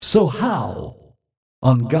So how,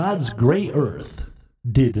 on God's gray earth,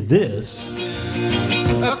 did this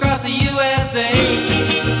across the USA?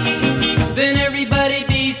 Then everybody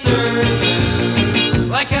be served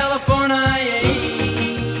like California.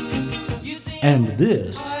 and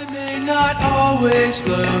this I may not always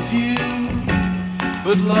love you,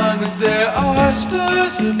 but long as there are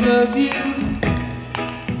stars above you,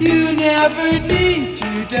 you never need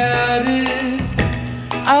to doubt it.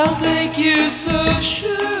 I'll make you so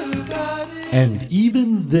sure about it. and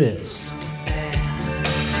even this?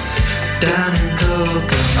 Down in Kokomo,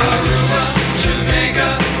 Aruba, Jamaica,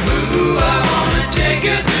 ooh, I wanna take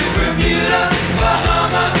you to Bermuda,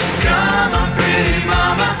 Bahama, come on, pretty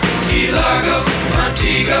mama, Key Largo,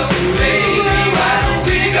 Montego, baby, why don't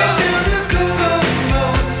we go to Kokomo?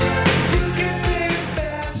 You can pay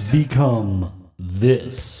fast. Become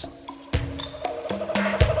this.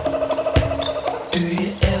 Do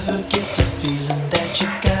you ever get the feeling that you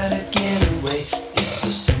gotta get away? It's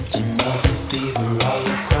a symptom of a fever all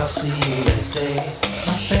across the USA.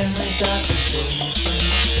 My family doctor told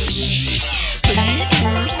me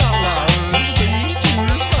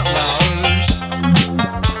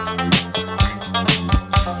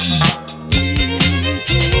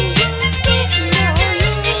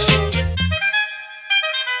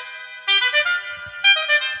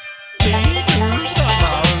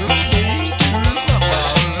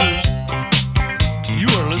You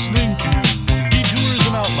are listening to Detours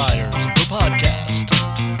and Outliers, the podcast.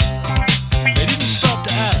 They didn't stop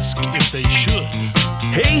to ask if they should.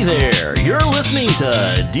 Hey there, you're listening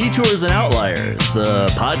to Detours and Outliers, the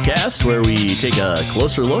podcast where we take a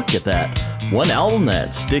closer look at that one album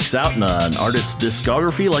that sticks out in an artist's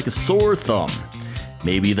discography like a sore thumb.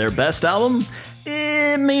 Maybe their best album,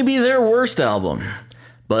 maybe their worst album.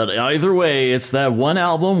 But either way, it's that one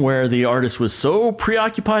album where the artist was so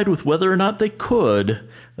preoccupied with whether or not they could,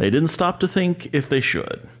 they didn't stop to think if they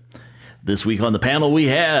should. This week on the panel we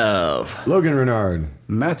have... Logan Renard.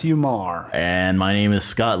 Matthew Marr. And my name is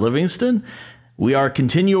Scott Livingston. We are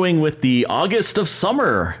continuing with the August of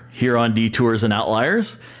Summer here on Detours and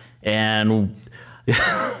Outliers. And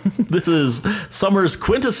this is summer's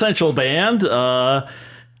quintessential band, the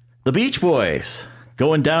Beach Boys,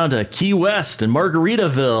 going down to Key West and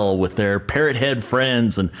Margaritaville with their parrot head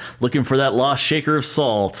friends and looking for that lost shaker of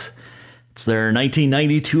salt. It's their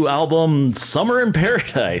 1992 album, Summer in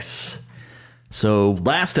Paradise. So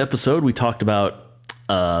last episode, we talked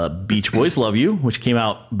about Beach Boys Love You, which came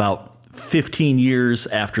out about 15 years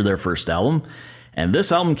after their first album. And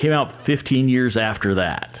this album came out 15 years after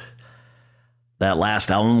that. That last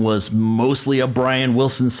album was mostly a Brian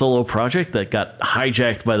Wilson solo project that got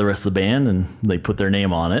hijacked by the rest of the band, and they put their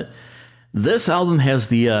name on it. This album has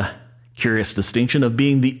the curious distinction of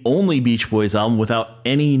being the only Beach Boys album without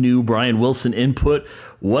any new Brian Wilson input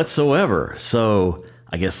whatsoever. So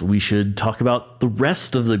I guess we should talk about the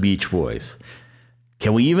rest of the Beach Boys.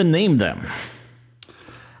 Can we even name them?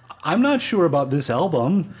 I'm not sure about this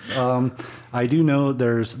album. I do know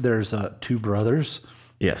there's two brothers,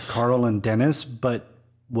 Yes. Carl and Dennis, but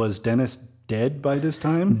was Dennis dead by this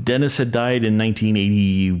time? Dennis had died in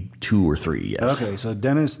 1982 or 3, yes. Okay, so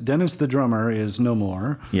Dennis the drummer is no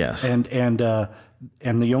more. Yes. And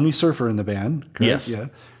the only surfer in the band, correct? Yes. Yeah.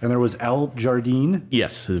 And there was Al Jardine,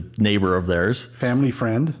 Yes, a neighbor of theirs. family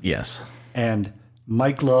friend, Yes. and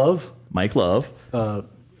Mike Love, Mike Love,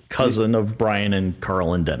 cousin of Brian and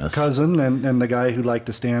Carl and Dennis. cousin, and the guy who liked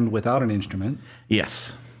to stand without an instrument.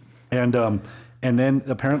 Yes. And then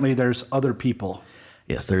apparently there's other people.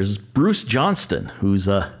 Yes, there's Bruce Johnston, whose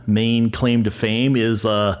main claim to fame is,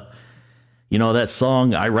 that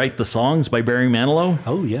song, I Write the Songs by Barry Manilow.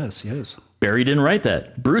 Oh, yes, yes. Barry didn't write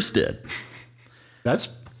that. Bruce did. That's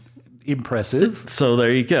impressive. So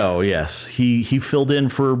there you go, yes. He filled in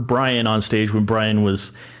for Brian on stage when Brian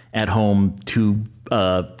was at home too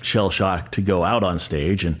shell-shocked to go out on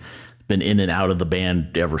stage, and been in and out of the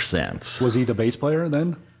band ever since. Was he the bass player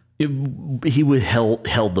then? He would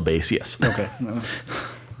held the bass, yes. Okay.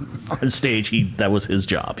 On stage, that was his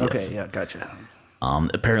job, yes. Okay, yeah, gotcha.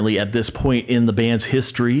 Apparently, at this point in the band's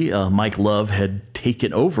history, Mike Love had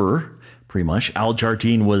taken over, pretty much. Al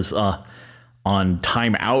Jardine was on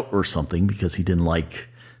time out or something because he didn't like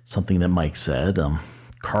something that Mike said.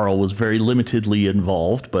 Carl was very limitedly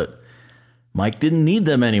involved, but Mike didn't need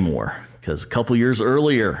them anymore because a couple years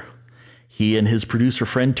earlier, he and his producer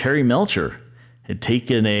friend Terry Melcher had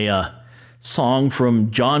taken a song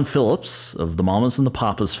from John Phillips of the Mamas and the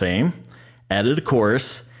Papas fame, added a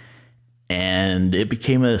chorus, and it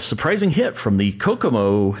became a surprising hit from the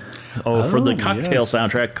Kokomo, for the cocktail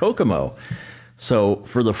soundtrack, Kokomo. So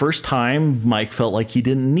for the first time, Mike felt like he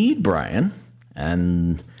didn't need Brian,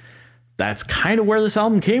 And that's kind of where this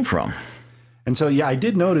album came from. And so, yeah, I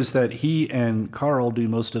did notice that he and Carl do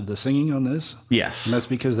most of the singing on this. Yes. And that's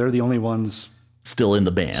because they're the only ones Still in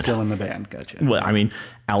the band. still in the band. Gotcha. Well, I mean,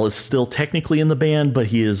 Al is still technically in the band, but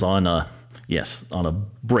he is on a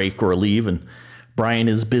break or a leave, and Brian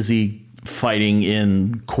is busy fighting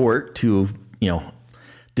in court to,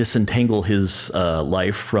 disentangle his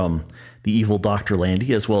life from the evil Dr.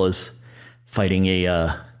 Landy, as well as fighting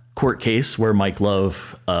a court case where Mike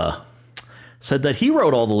Love said that he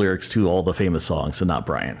wrote all the lyrics to all the famous songs and not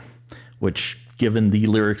Brian, which, given the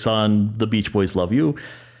lyrics on The Beach Boys' Love You,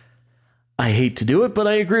 I hate to do it, but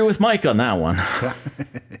I agree with Mike on that one.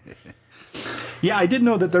 Yeah, I did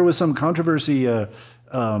know that there was some controversy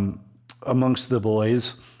amongst the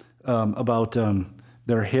boys about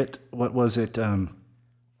their hit. What was it?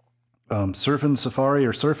 Surfin' Safari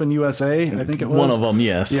or Surfin' USA, I think it was. One of them,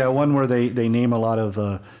 yes. Yeah, one where they name a lot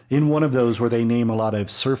of, in one of those where they name a lot of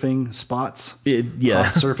surfing spots.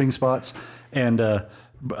 Surfing spots. And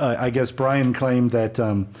I guess Brian claimed that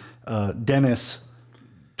Dennis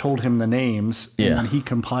told him the names and he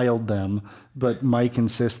compiled them, but Mike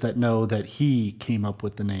insists that he came up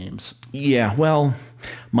with the names. Yeah, well,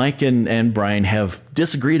 Mike and Brian have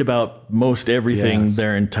disagreed about most everything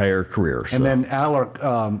their entire career. So. And then Al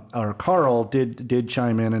or Carl did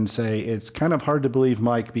chime in and say it's kind of hard to believe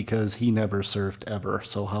Mike because he never surfed ever.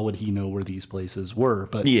 So how would he know where these places were?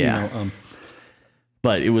 But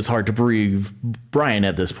but it was hard to believe Brian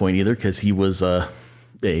at this point either because he was a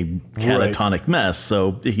catatonic mess.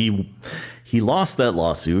 So he lost that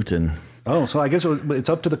lawsuit and. Oh, so I guess it's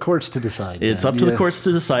up to the courts to decide. It's up to the courts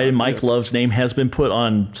to decide. And Mike Love's name has been put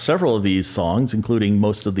on several of these songs, including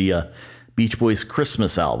most of the Beach Boys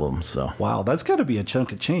Christmas albums. So wow, that's got to be a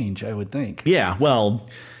chunk of change, I would think. Yeah, well,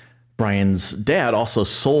 Brian's dad also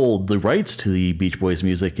sold the rights to the Beach Boys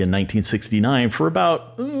music in 1969 for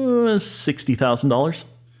about $60,000.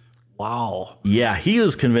 Wow. Yeah, he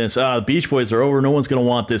was convinced, the Beach Boys are over. No one's going to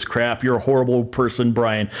want this crap. You're a horrible person,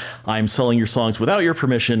 Brian. I'm selling your songs without your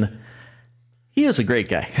permission. He is a great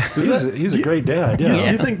guy. He's a great dad. Yeah.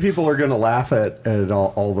 You think people are going to laugh at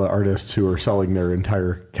all the artists who are selling their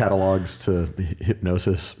entire catalogs to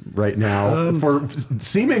Hypnosis right now for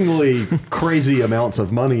seemingly crazy amounts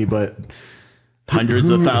of money, but hundreds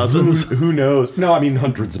of thousands? Who knows? No, I mean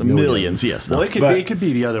hundreds of millions. Yes. Well, it could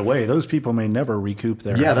be the other way. Those people may never recoup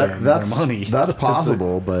their that's money. That's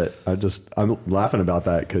possible, but I'm laughing about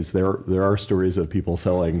that because there are stories of people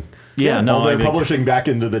selling. They're publishing back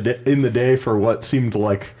in the day for what seemed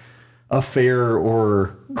like a fair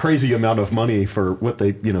or crazy amount of money for what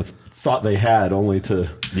they thought they had, only to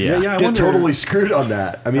get totally screwed on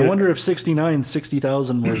that. I mean, I wonder if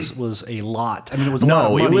 60,000 was a lot. I mean, it was a lot no,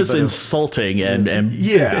 of money, it was insulting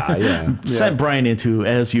and sent Brian into,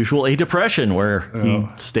 as usual, a depression where he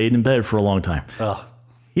stayed in bed for a long time.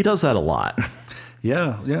 He does that a lot.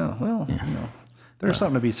 Yeah. Well, there's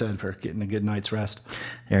something to be said for getting a good night's rest.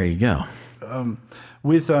 There you go.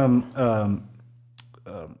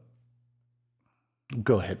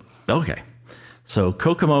 Go ahead. Okay. So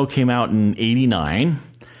Kokomo came out in 89,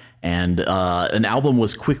 and an album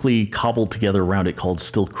was quickly cobbled together around it called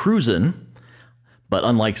Still Cruisin'. But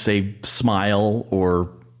unlike, say, Smile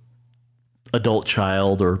or Adult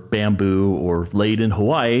Child or Bamboo or Laid in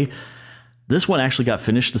Hawaii, this one actually got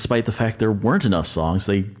finished despite the fact there weren't enough songs.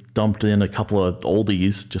 They dumped in a couple of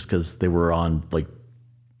oldies just because they were on, like,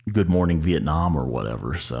 Good Morning Vietnam or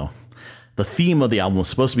whatever. So the theme of the album was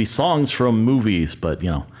supposed to be songs from movies, but,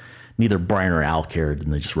 neither Brian or Al cared,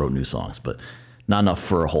 and they just wrote new songs, but not enough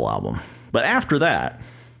for a whole album. But after that,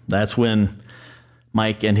 that's when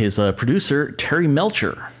Mike and his producer, Terry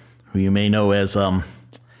Melcher, who you may know as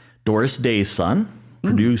Doris Day's son,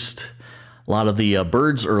 produced a lot of the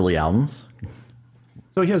Byrds' early albums.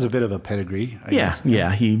 So he has a bit of a pedigree, I guess.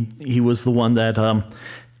 Yeah. He was the one that, hung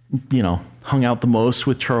out the most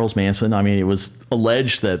with Charles Manson. I mean, it was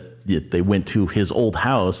alleged that they went to his old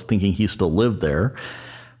house thinking he still lived there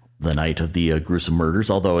the night of the gruesome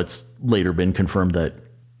murders, although it's later been confirmed that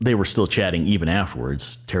they were still chatting even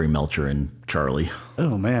afterwards, Terry Melcher and Charlie.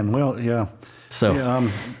 Oh, man. Well, yeah. So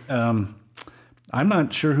I'm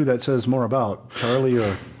not sure who that says more about, Charlie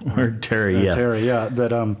or Terry, yes. Terry, yeah.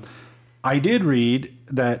 That I did read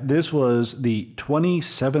that this was the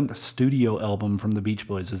 27th studio album from the Beach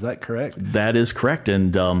Boys. Is that correct? That is correct,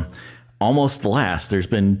 and almost the last. There's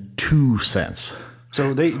been 2 since.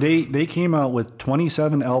 So they came out with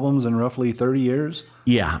 27 albums in roughly 30 years?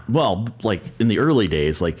 Yeah. Well, like in the early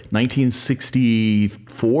days, like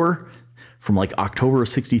 1964, from like October of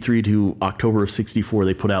 63 to October of 64,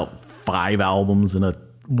 they put out 5 albums in a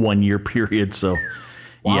 1-year period. So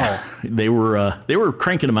Wow. Yeah, they were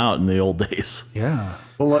cranking them out in the old days. Yeah.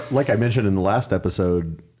 Well, like I mentioned in the last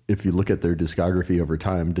episode, if you look at their discography over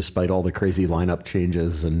time, despite all the crazy lineup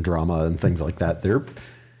changes and drama and things like that,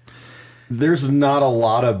 there's not a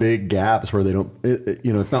lot of big gaps where they don't,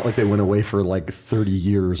 it's not like they went away for like 30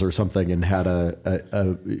 years or something and had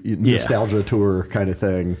a nostalgia tour kind of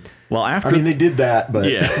thing. Well, they did that, but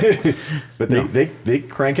but they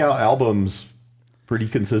crank out albums pretty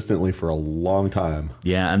consistently for a long time.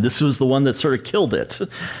 Yeah, and this was the one that sort of killed it.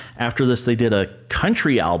 After this, they did a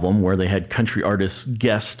country album where they had country artists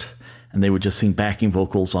guest, and they would just sing backing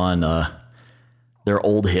vocals on their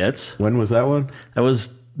old hits. When was that one? That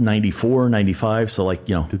was 94, 95, so like,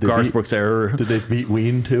 Garth Brooks era. Did they beat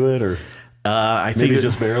Ween to it, or I think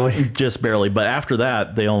just barely? Just barely, but after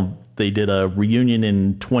that, they did a reunion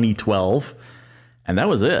in 2012, and that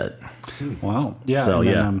was it. Wow. Yeah. So,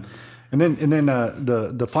 and then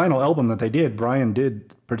the final album that they did, Brian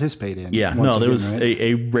did participate in. Yeah, there was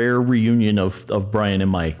a rare reunion of Brian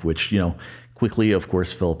and Mike, which quickly, of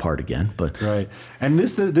course, fell apart again. But right, and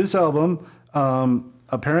this album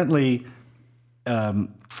apparently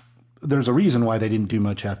there's a reason why they didn't do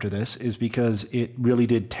much after this, is because it really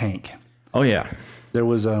did tank. Oh yeah, there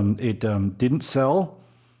was it didn't sell.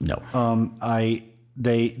 No, I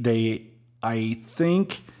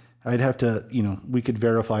think. I'd have to, we could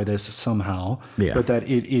verify this somehow. Yeah. But that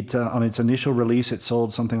it on its initial release, it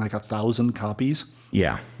sold something like 1,000 copies.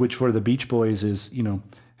 Yeah. Which for the Beach Boys is,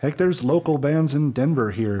 heck, there's local bands in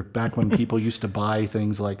Denver here back when people used to buy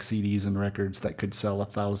things like CDs and records that could sell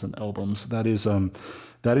 1,000 albums. That's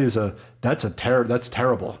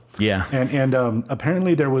terrible. Yeah. And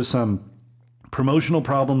apparently there was some promotional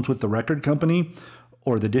problems with the record company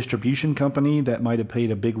or the distribution company that might have played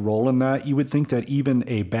a big role in that. You would think that even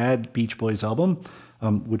a bad Beach Boys album,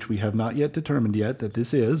 which we have not yet determined yet that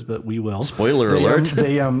this is, but we will. Spoiler alert.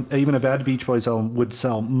 Even a bad Beach Boys album would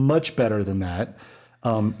sell much better than that.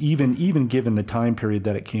 Even given the time period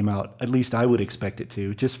that it came out, at least I would expect it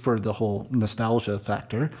to, just for the whole nostalgia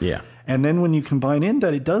factor. Yeah. And then when you combine in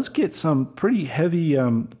that it does get some pretty heavy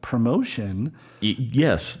promotion.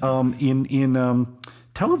 Yes. In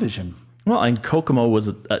television. Well, and Kokomo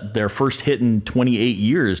was their first hit in 28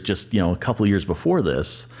 years, just a couple of years before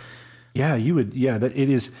this. Yeah, you would. Yeah, that it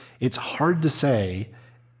is. It's hard to say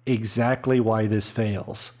exactly why this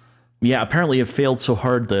fails. Yeah, apparently it failed so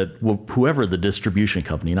hard that whoever the distribution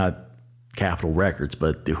company, not Capitol Records,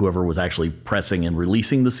 but whoever was actually pressing and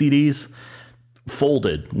releasing the CDs,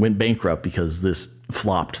 folded, went bankrupt because this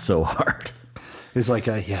flopped so hard. It's like,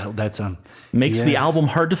 makes the album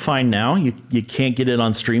hard to find now. You can't get it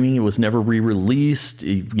on streaming. It was never re-released.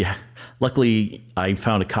 Yeah, luckily I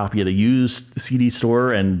found a copy at a used CD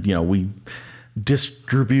store, and we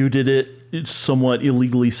distributed it somewhat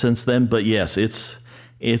illegally since then. But yes,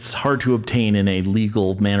 it's hard to obtain in a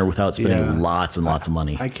legal manner without spending lots and lots of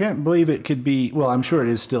money. I can't believe it could be, well, I'm sure it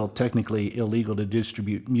is still technically illegal to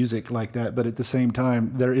distribute music like that, but at the same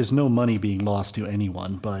time, there is no money being lost to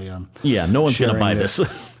anyone by no one's going to buy this.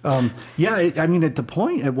 At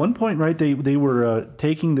one point, right, they were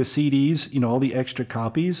taking the CDs, all the extra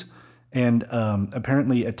copies, and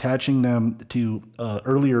apparently attaching them to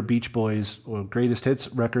earlier Beach Boys or Greatest Hits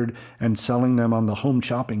record and selling them on the Home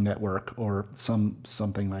Shopping Network or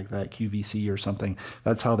something like that, QVC or something.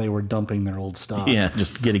 That's how they were dumping their old stock. Yeah,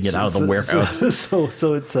 just getting it out of the warehouse. So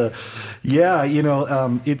it's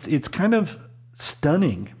it's kind of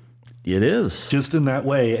stunning. It is. Just in that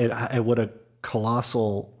way, at what a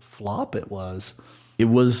colossal flop it was. It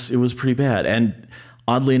was pretty bad. And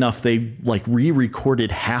oddly enough, they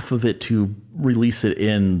re-recorded half of it to release it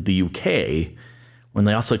in the UK, when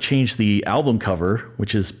they also changed the album cover,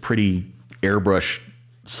 which is pretty airbrush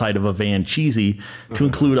side of a van cheesy, to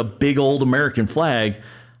include a big old American flag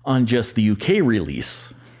on just the UK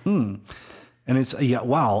release. And it's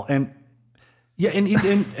wow. And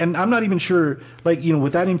I'm not even sure,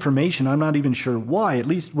 with that information, I'm not even sure why. At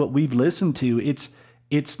least what we've listened to,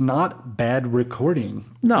 it's not bad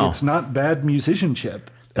recording. No. It's not bad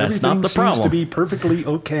musicianship. That's Everything not the problem. Seems to be perfectly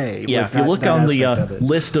okay. Yeah, with if you look on the of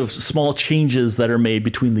list of small changes that are made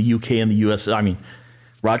between the UK and the US,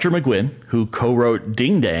 Roger McGuinn, who co-wrote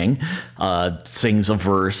Ding Dang, sings a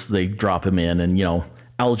verse. They drop him in, and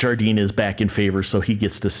Al Jardine is back in favor, so he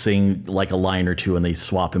gets to sing like a line or two, and they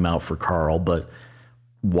swap him out for Carl. But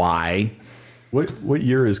why? What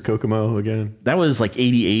year is Kokomo again? That was like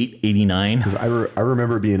 88, 89. Because I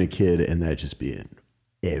remember being a kid and that just being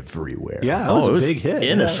everywhere. Yeah, that was a big hit.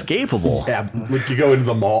 Inescapable. Yeah, you go into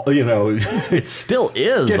the mall, It still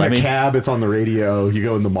is. Get in a cab, it's on the radio. You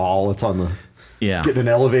go in the mall, it's on the... Yeah. Get in an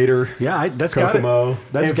elevator. Yeah, that's Kokomo.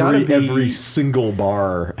 That's got to be every single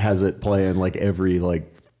bar has it playing. Like every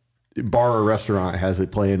bar or restaurant has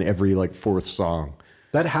it playing every fourth song.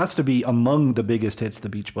 That has to be among the biggest hits the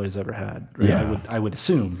Beach Boys ever had. Right? Yeah, I would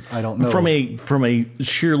assume. I don't know from a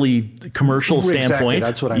sheerly commercial standpoint.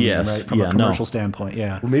 That's what I mean. Right? From a commercial standpoint,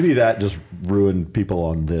 yeah. Well, maybe that just ruined people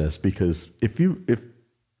on this because if you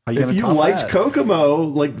liked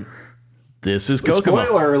Kokomo, this is Kokomo.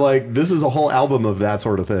 Spoiler, this is a whole album of that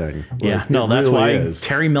sort of thing. Yeah, that's really why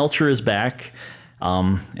Terry Melcher is back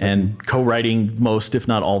and co-writing most, if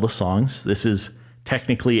not all, the songs. This is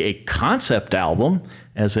technically a concept album,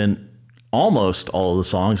 as in almost all of the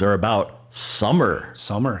songs are about summer.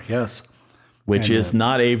 Summer, yes. Which is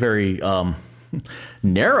not a very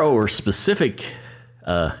narrow or specific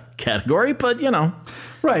category, but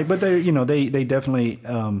Right, but they definitely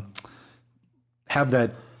have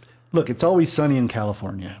that. Look, it's always sunny in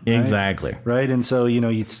California. Right? Exactly. Right, and so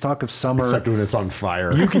you talk of summer, except when it's on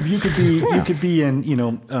fire. You could be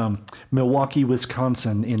in Milwaukee,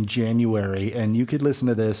 Wisconsin in January, and you could listen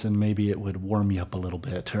to this, and maybe it would warm you up a little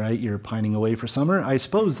bit. Right, you're pining away for summer. I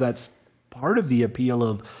suppose that's part of the appeal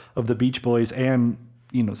of the Beach Boys and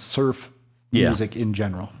surf music in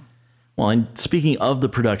general. Well, and speaking of the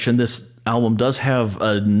production, this album does have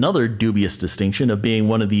another dubious distinction of being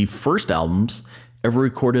one of the first albums ever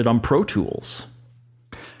recorded on Pro Tools.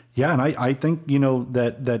 Yeah, and I think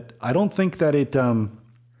that I don't think that it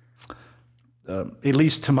at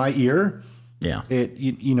least to my ear,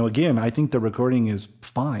 it again, I think the recording is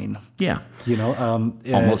fine. Yeah,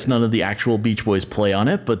 almost none of the actual Beach Boys play on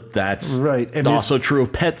it, but that's right. And also true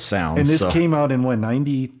of Pet Sounds. And this came out in when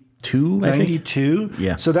 92.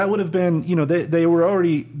 Yeah. So that would have been, they were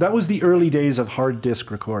already, that was the early days of hard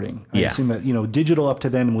disk recording. I assume that, digital up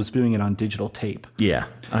to then was doing it on digital tape. Yeah.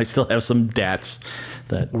 I still have some DATs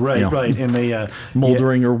that, right. And they,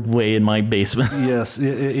 moldering away in my basement. Yes,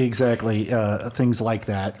 exactly. Things like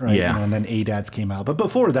that. Right. Yeah. And then ADATs came out. But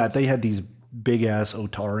before that, they had these big ass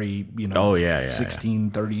Otari,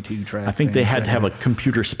 1632 track. I think they had to have a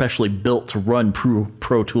computer specially built to run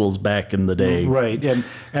Pro Tools back in the day. Right.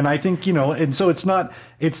 And I think, and so it's not,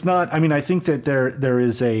 I mean, I think that there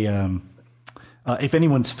is a, if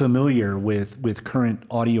anyone's familiar with current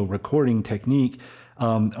audio recording technique,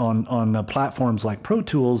 on platforms like Pro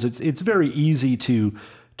Tools, it's very easy to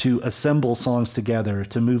assemble songs together,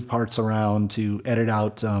 to move parts around, to edit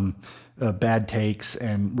out, bad takes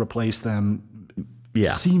and replace them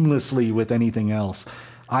seamlessly with anything else.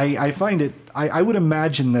 I find it, I would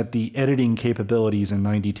imagine that the editing capabilities in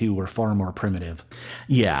 92 were far more primitive.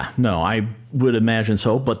 Yeah, no, I would imagine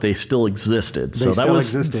so, but they still existed. They still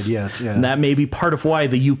existed, yes. Yeah. And that may be part of why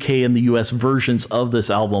the UK and the US versions of this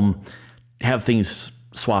album have things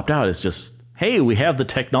swapped out. It's just, hey, we have the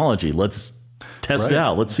technology. Let's test it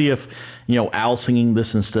out. Let's see if, Al singing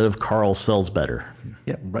this instead of Carl sells better.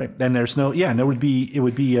 Yeah, right. And there's no, and it would be,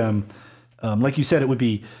 like you said, it would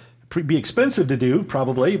be expensive to do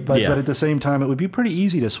probably, but at the same time, it would be pretty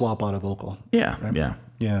easy to swap out a vocal. Yeah. Right?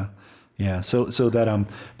 Yeah. So that,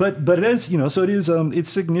 but it is, so it is, it's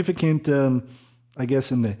significant, I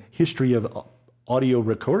guess, in the history of audio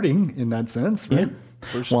recording in that sense, right? Yeah.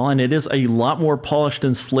 Well, and it is a lot more polished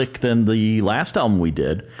and slick than the last album we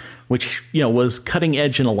did, which, was cutting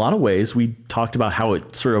edge in a lot of ways. We talked about how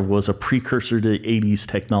it sort of was a precursor to 80s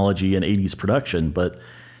technology and 80s production, but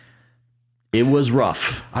it was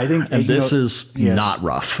rough. I think, and this is not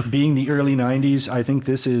rough. Being the early 90s, I think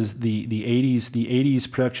this is the 80s. The 80s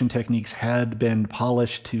production techniques had been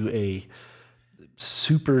polished to a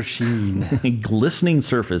super sheen. A glistening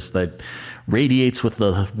surface that radiates with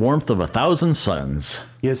the warmth of 1,000 suns.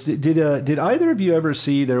 Yes. Did either of you ever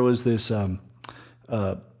see, there was this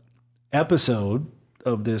episode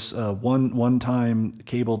of this one-time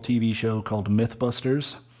cable TV show called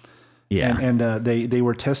Mythbusters? Yeah. And they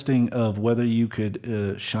were testing of whether you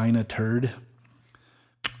could shine a turd.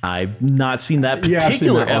 I've not seen that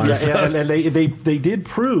particular episode. And they did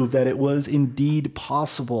prove that it was indeed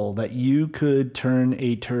possible that you could turn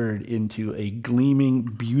a turd into a gleaming,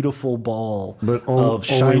 beautiful ball of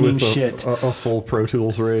shining shit. A full Pro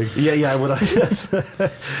Tools rig. Yeah. Yes.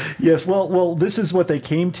 Well, this is what they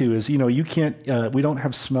came to is, you can't, we don't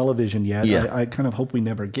have smell-o-vision yet. Yeah. I kind of hope we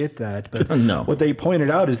never get that. But no. What they pointed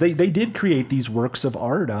out is they did create these works of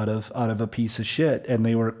art out of a piece of shit, and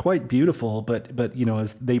they were quite beautiful, but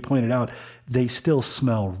as they pointed out, they still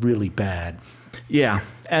smell really bad. Yeah,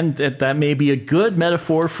 and that may be a good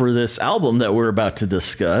metaphor for this album that we're about to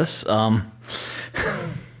discuss. I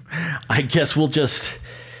guess we'll just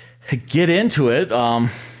get into it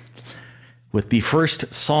with the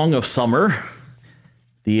first song of summer,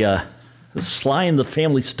 the Sly and the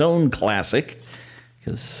Family Stone classic,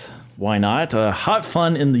 because why not? Hot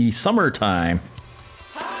fun in the summertime.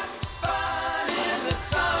 Hot fun in the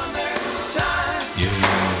summertime. Yeah.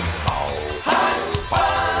 Hot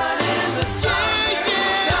fun in the summertime.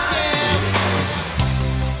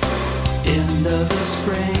 End of the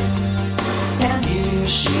spring, and here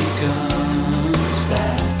she comes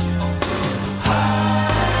back.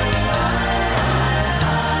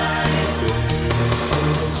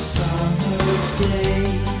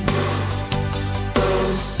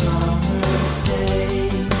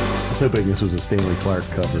 I was hoping this was a Stanley Clark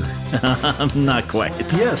cover. Not quite.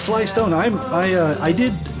 Yeah, Sly Stone. I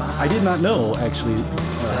did not know actually.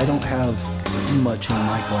 I don't have much in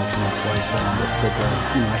my collection of Sly Stone, but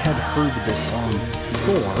I had heard this song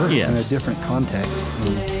before in a different context.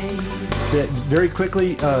 Very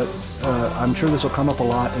quickly, I'm sure this will come up a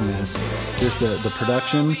lot in this. Just the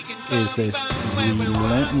production is this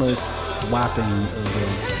relentless whapping of a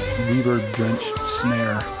reverb-drenched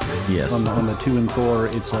snare. Yes. On the 2 and 4,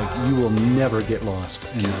 it's like you will never get lost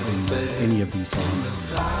in any of these songs.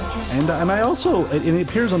 And I also, and it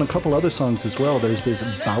appears on a couple other songs as well. There's this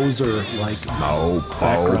Bowser-like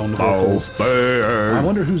background vocals. I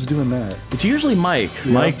wonder who's doing that. It's usually Mike.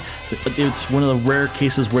 Yeah. Mike. It's one of the rare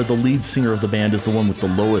cases where the lead singer of the band is the one with the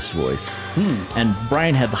lowest voice. And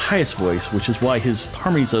Brian had the highest voice, which is why his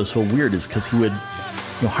harmonies are so weird. Is because he would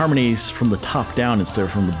harmonies from the top down instead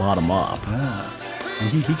of from the bottom up. And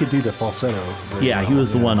he could do the falsetto. Yeah, he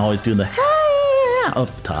was the one always doing the up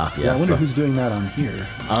top. Yeah, I wonder who's doing that on here.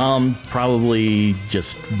 Probably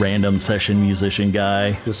just random session musician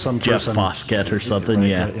guy. Just some Jeff person. Foskett or something. Right,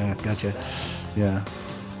 yeah. Yeah, gotcha. Yeah.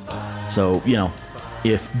 So,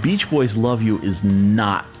 if Beach Boys Love You is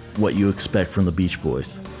not what you expect from the Beach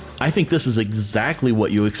Boys, I think this is exactly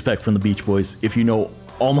what you expect from the Beach Boys if you know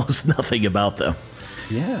almost nothing about them.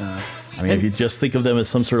 Yeah. I mean, if you just think of them as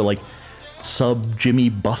some sort of sub Jimmy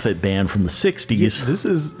Buffett band from the 60s. This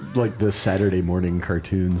is like the Saturday morning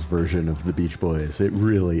cartoons version of the Beach Boys. It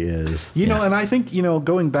really is. You know, and I think,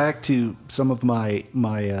 going back to some of my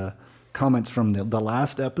comments from the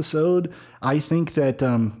last episode, I think that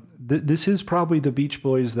this is probably the Beach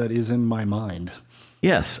Boys that is in my mind.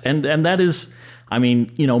 Yes, and that is,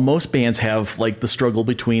 most bands have the struggle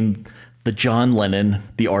between the John Lennon,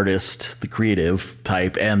 the artist, the creative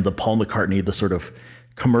type, and the Paul McCartney, the sort of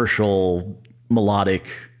commercial, melodic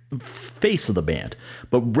face of the band.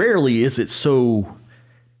 But rarely is it so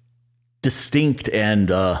distinct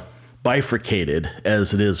and bifurcated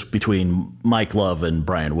as it is between Mike Love and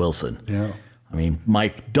Brian Wilson. Yeah. I mean,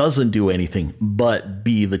 Mike doesn't do anything but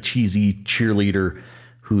be the cheesy cheerleader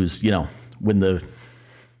who's, when the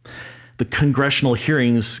congressional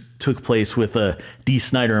hearings took place with Dee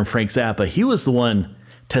Snider and Frank Zappa, he was the one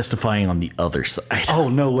testifying on the other side. Oh,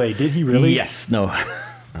 no way. Did he really? Yes. No.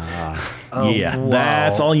 Wow.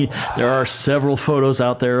 That's all there are several photos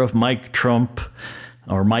out there of Mike Trump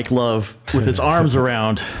or Mike Love with his arms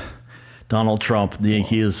around Donald Trump.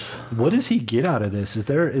 He is. What does he get out of this? Is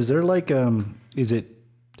there is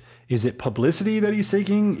it publicity that he's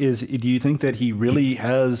seeking? Do you think that he really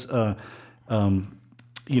has a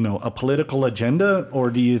political agenda, or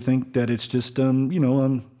do you think that it's just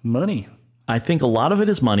money? I think a lot of it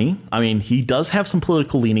is money. I mean, he does have some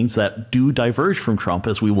political leanings that do diverge from Trump,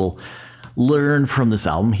 as we will learn from this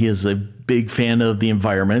album. He is a big fan of the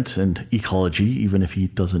environment and ecology, even if he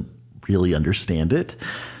doesn't really understand it.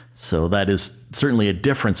 So that is certainly a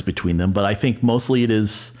difference between them. But I think mostly it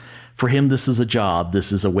is, for him, this is a job.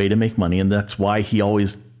 This is a way to make money. And that's why he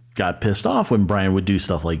always got pissed off when Brian would do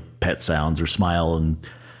stuff like Pet Sounds or Smile and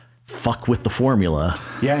fuck with the formula.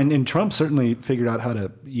 Yeah, and Trump certainly figured out how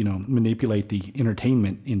to, manipulate the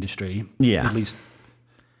entertainment industry. Yeah. At least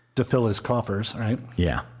to fill his coffers, right?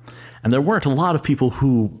 Yeah. And there weren't a lot of people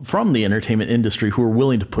from the entertainment industry who were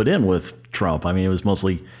willing to put in with Trump. I mean, it was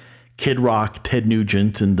mostly Kid Rock, Ted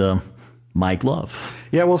Nugent, and Mike Love.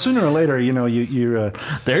 Yeah, well, sooner or later,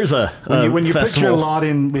 there's when you put your festival. lot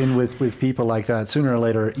in with people like that, sooner or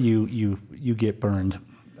later you get burned.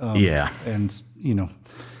 Yeah. And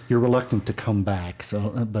you're reluctant to come back.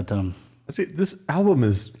 So, but see, this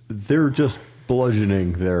album they're just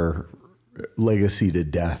bludgeoning their legacy to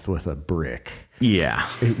death with a brick. Yeah.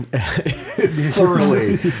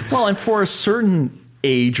 Thoroughly. Well, and for a certain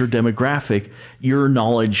age or demographic, your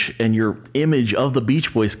knowledge and your image of the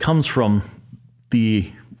Beach Boys comes from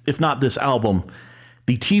if not this album,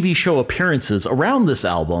 the TV show appearances around this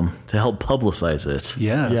album to help publicize it.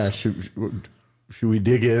 yes. Yeah. Should we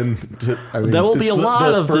dig in? There will be a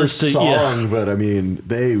lot of first this song, but I mean,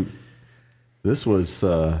 this was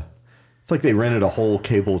It's like they rented a whole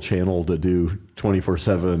cable channel to do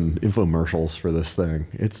 24/7 infomercials for this thing.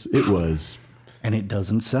 It was, and it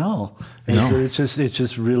doesn't sell. No. It's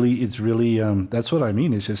just really. That's what I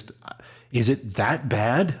mean. It's just, is it that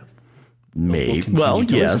bad? Maybe. Well,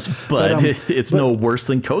 yes, but it's no worse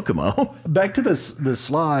than Kokomo. Back to the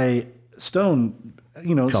Sly Stone.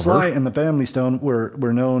 Cover. Sly and the Family Stone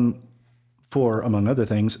were known for, among other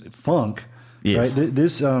things, funk. Yes. Right?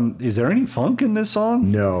 This is there any funk in this song?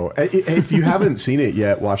 no. If you haven't seen it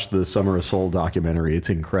yet, watch the Summer of Soul documentary. It's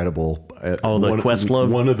incredible. The Questlove.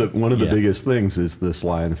 One of the biggest things is the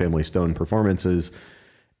Sly and the Family Stone performances,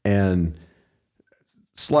 and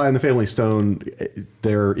Sly and the Family Stone,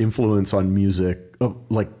 their influence on music,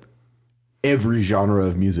 like every genre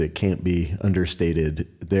of music, can't be understated.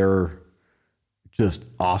 They're just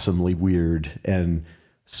awesomely weird and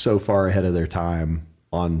so far ahead of their time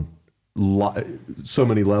on so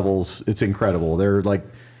many levels. It's incredible. They're like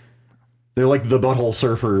the Butthole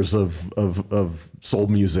Surfers of soul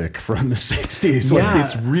music from the 60s. Yeah. Like,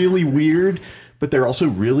 it's really weird, but they're also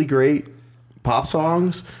really great pop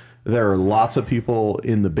songs. There are lots of people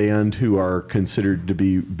in the band who are considered to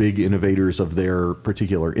be big innovators of their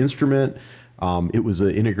particular instrument. It was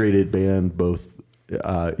an integrated band, both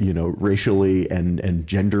racially and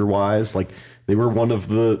gender wise. Like, they were one of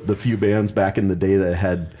the few bands back in the day that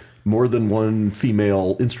had more than one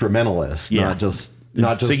female instrumentalist, not just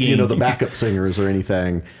singing. The backup singers or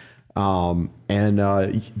anything. And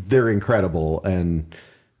they're incredible. And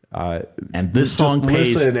this song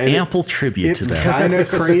pays ample tribute to that. It's kind of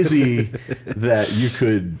crazy that you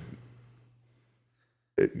could,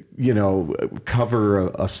 cover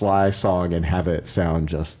a Sly song and have it sound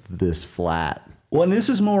just this flat. Well, and this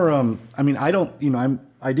is more.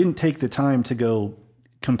 I didn't take the time to go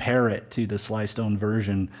compare it to the Sly Stone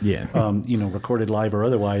version. Yeah. Recorded live or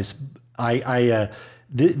otherwise.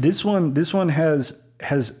 This one has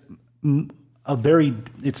a very.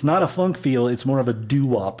 It's not a funk feel. It's more of a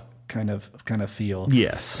doo-wop kind of feel.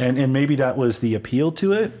 Yes. And maybe that was the appeal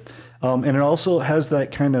to it. And it also has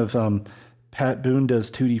that kind of Pat Boone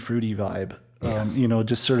does Tutti Frutti vibe.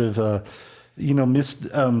 Just sort of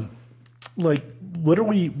like, what are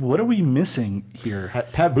we missing here?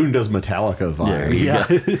 Pat Boone does Metallica vibe. Yeah.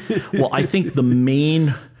 Well, I think the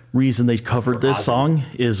main reason they covered this song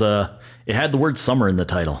is it had the word summer in the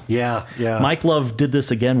title. Yeah. Mike Love did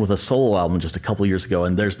this again with a solo album just a couple years ago,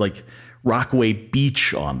 and there's like Rockaway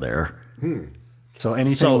Beach on there. So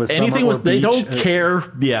anything with they beach, don't care.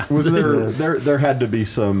 Yeah. Was there had to be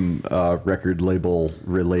some record label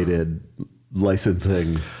related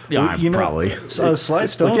licensing? Yeah, probably. Sly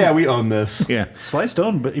Stone. Like, we own this. Yeah. Sly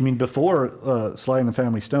Stone, but I mean, before Sly and the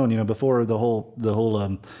Family Stone, before the whole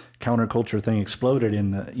counterculture thing exploded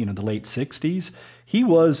in the late '60s, he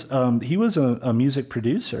was a music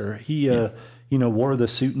producer. He wore the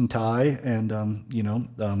suit and tie and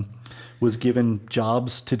was given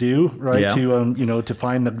jobs to do, right? Yeah. To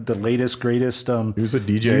find the latest, greatest. He was a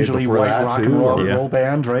DJ usually before white that rock too, and roll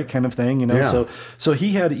band, right? Kind of thing, Yeah. So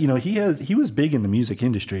he had, he was big in the music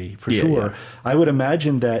industry for sure. Yeah. I would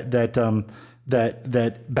imagine that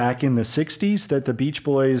back in the '60s, that the Beach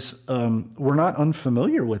Boys were not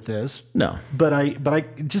unfamiliar with this. No. But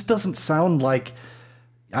it just doesn't sound like.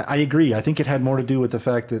 I agree. I think it had more to do with the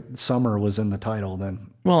fact that summer was in the title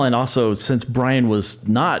than. Well, and also since Brian was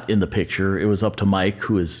not in the picture, it was up to Mike,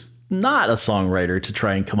 who is not a songwriter, to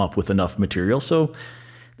try and come up with enough material. So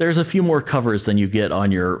there's a few more covers than you get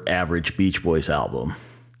on your average Beach Boys album.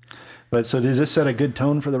 But so does this set a good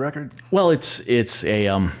tone for the record? Well, it's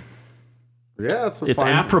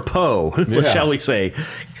apropos, shall we say.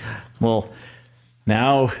 Well,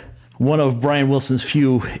 now one of Brian Wilson's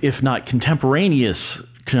few, if not contemporaneous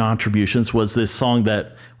contributions, was this song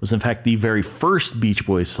that was in fact the very first Beach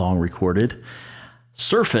Boys song recorded,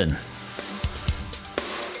 Surfin'.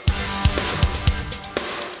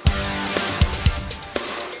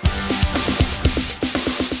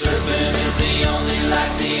 Surfing is the only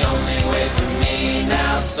life, the only way for me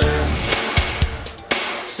now. Surf,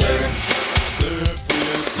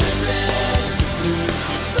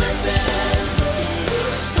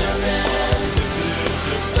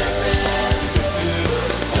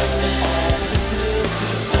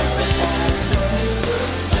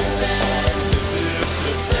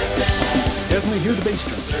 Definitely hear the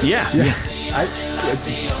bass drum. Yeah.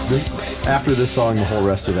 After this song, the whole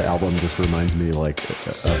rest of the album just reminds me of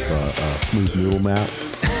Smooth Mule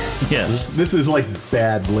Maps. Yes. This is like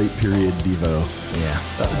bad late period Devo. Yeah.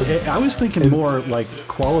 I was thinking more like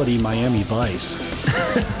quality Miami Vice.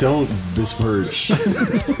 Don't besmirch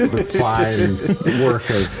the fine work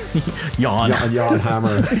of Jan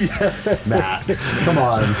Hammer. Matt, come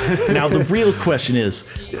on. Now the real question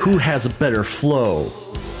is, who has a better flow?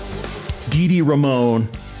 Dee Dee Ramone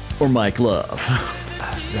or Mike Love?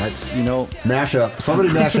 That's mash up.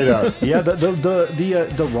 Somebody mash it up. Yeah,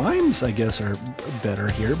 the rhymes I guess are better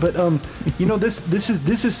here, but this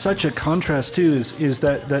is such a contrast too. Is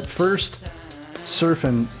that first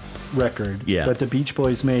surfing record that the Beach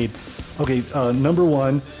Boys made? Okay, number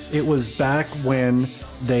one, it was back when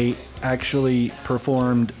they actually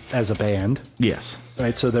performed as a band. Yes.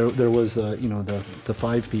 Right. So there was the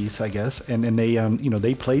 5-piece, I guess, and they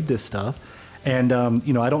they played this stuff. And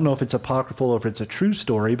I don't know if it's apocryphal or if it's a true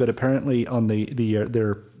story, but apparently on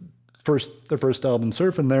their first album,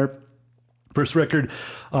 Surfin', their first record,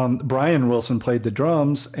 Brian Wilson played the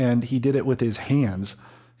drums, and he did it with his hands.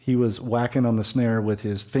 He was whacking on the snare with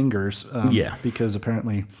his fingers. Because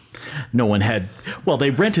apparently no one had. Well,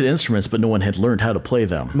 they rented instruments, but no one had learned how to play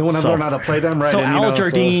them. No one had learned how to play them, right? So Al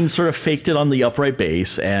Jardine sort of faked it on the upright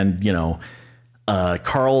bass, and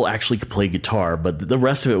Carl actually could play guitar, but the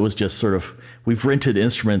rest of it was just sort of, we've rented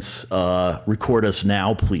instruments, record us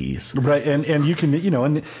now, please. Right, and you can,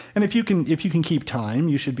 and if you can keep time,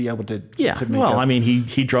 you should be able to. Yeah,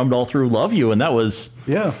 he drummed all through "Love You," and that was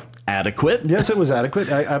adequate. Yes, it was adequate,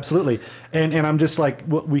 absolutely. And I'm just like,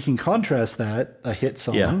 we can contrast that, a hit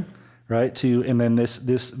song, right? And then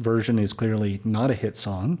this version is clearly not a hit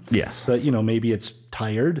song. Yes, but maybe it's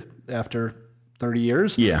tired after 30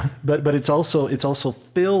 years. Yeah. But it's also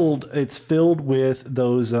filled with those it's filled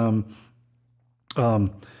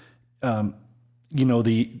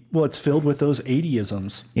with those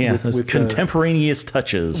 80isms. Yeah, those contemporaneous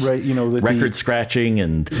touches. Right, with record scratching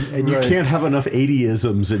and you can't have enough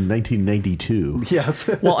 80isms in 1992. Yes.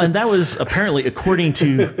 Well, and that was apparently, according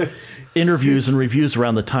to interviews and reviews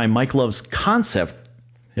around the time, Mike Love's concept.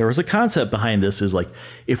 There was a concept behind this, is like,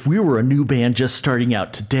 if we were a new band just starting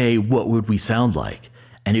out today, what would we sound like?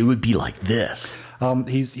 And it would be like this.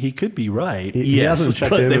 He could be right. Yes,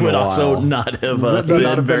 but they would also not have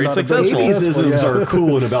been very successful. 80isms are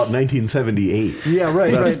cool in about 1978. Yeah,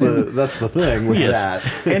 right. That's the thing with that.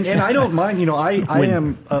 And I don't mind. I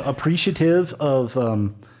am appreciative of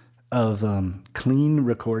clean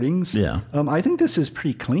recordings. Yeah. I think this is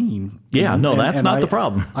pretty clean. Yeah, that's not the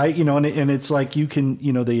problem. And it's like you can,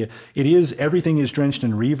 everything is drenched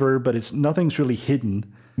in reverb, but nothing's really hidden.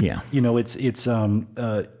 Yeah. It's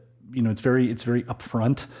very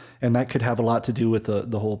upfront, and that could have a lot to do with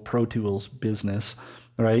the whole Pro Tools business,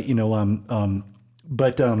 right?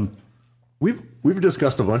 We've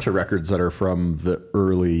discussed a bunch of records that are from the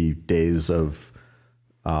early days of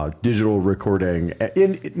digital recording,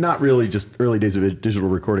 not really just early days of digital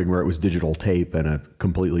recording where it was digital tape and a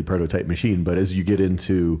completely prototype machine, but as you get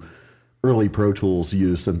into early Pro Tools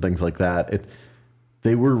use and things like that,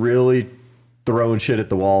 they were really throwing shit at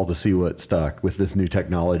the wall to see what stuck with this new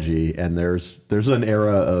technology. And there's an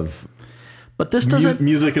era of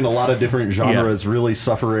music in a lot of different genres really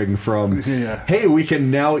suffering from, hey, we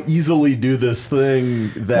can now easily do this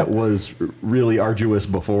thing that was really arduous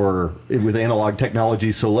before with analog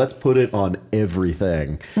technology, so let's put it on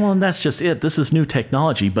everything. Well, and that's just it. This is new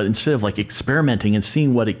technology, but instead of like experimenting and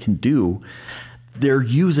seeing what it can do, they're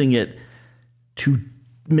using it to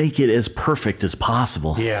make it as perfect as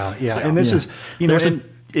possible. Yeah. And this is,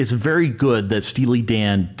 it's very good that Steely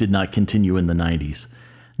Dan did not continue in the 90s.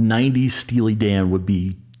 90s Steely Dan would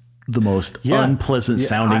be the most unpleasant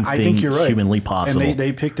sounding thing humanly possible. And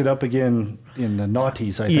they picked it up again in the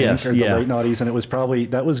noughties, I think, or the late noughties, and it was probably,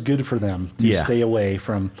 that was good for them to stay away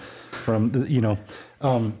from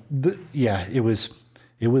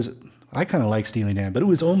it was. I kind of like Steely Dan, but it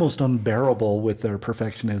was almost unbearable with their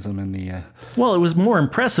perfectionism and the. Well, it was more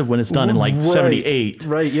impressive when it's done in like 78,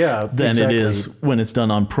 right? Yeah, than it is when it's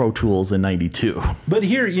done on Pro Tools in 92. But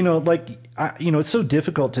here, it's so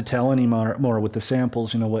difficult to tell anymore with the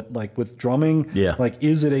samples. With drumming, like,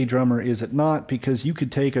 is it a drummer? Is it not? Because you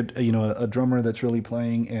could take a drummer that's really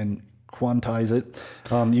playing and quantize it.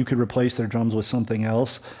 You could replace their drums with something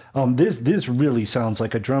else. This really sounds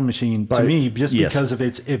like a drum machine to me, just because of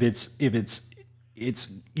it's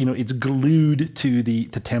glued to the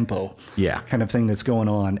tempo, kind of thing that's going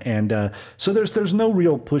on, and so there's no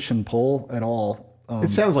real push and pull at all. It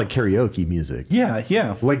sounds like karaoke music.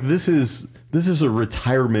 Yeah. Like this is a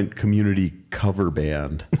retirement community cover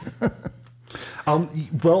band.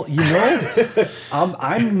 Well,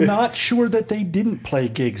 I'm not sure that they didn't play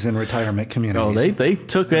gigs in retirement communities. Oh, they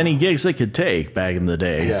took any gigs they could take back in the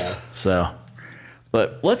day. Yeah. So,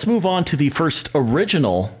 but let's move on to the first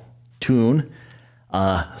original tune,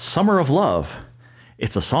 Summer of Love.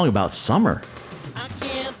 It's a song about summer. I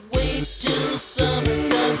can't wait till summer,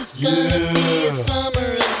 'cause it's gonna be a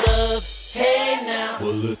summer of love. Hey now.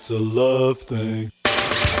 Well, it's a love thing.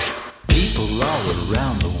 People all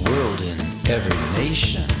around the world in every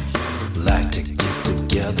nation like to get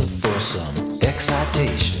together for some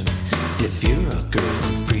excitation. If you're a girl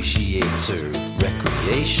who appreciates her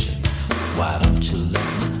recreation, why don't you let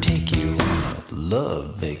me take you on a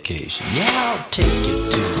love vacation? Yeah, I'll take you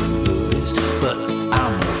to the movies, but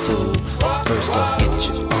I'm no fool. First I'll get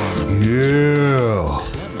you on the Yeah.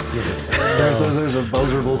 There's a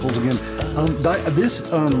buzzer vocals again.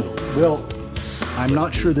 Well, I'm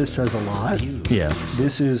not sure this says a lot. Yes,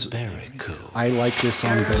 This is, very cool. I like this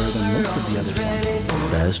song better than most of the other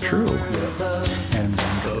songs. that is true. And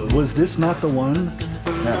was this not the one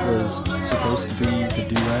that was supposed to be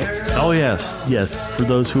the duet? Oh, yes. For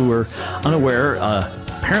those who were unaware,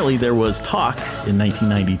 apparently there was talk in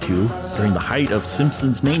 1992 during the height of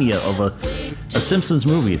Simpsons mania of a Simpsons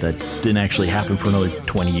movie that didn't actually happen for another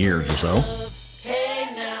 20 years or so.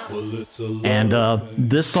 And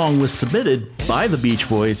this song was submitted by the Beach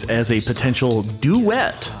Boys as a potential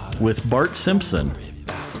duet with Bart Simpson.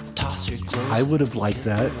 I would have liked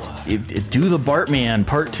that. Do the Bartman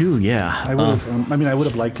Part 2, yeah. I would have. I would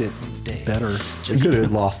have liked it better. You could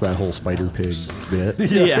have lost that whole Spider Pig bit.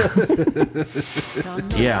 Yeah.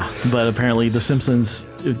 Yeah, but apparently the Simpsons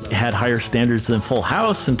had higher standards than Full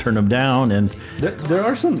House and turned them down. And There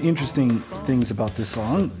are some interesting things about this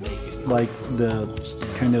song, like the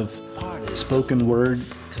kind of spoken word,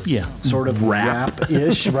 sort of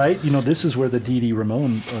rap-ish, right? This is where the Dee Dee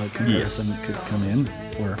Ramone comparison could come in,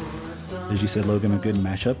 or, as you said, Logan, a good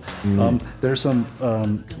mashup. There's some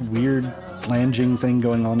weird flanging thing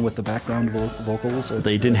going on with the background vocals.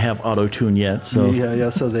 they didn't have auto-tune yet, so... Yeah,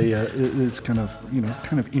 so they it's kind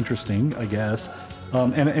of interesting, I guess.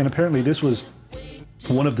 And apparently this was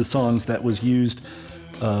one of the songs that was used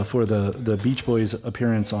for the Beach Boys'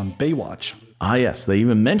 appearance on Baywatch. Ah, yes, they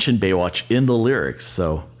even mentioned Baywatch in the lyrics,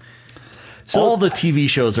 so all the TV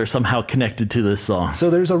shows are somehow connected to this song.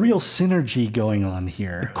 So there's a real synergy going on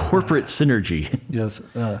here. Corporate synergy. Yes,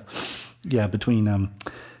 between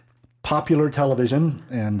popular television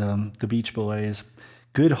and the Beach Boys.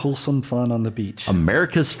 Good, wholesome fun on the beach.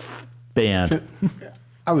 America's band.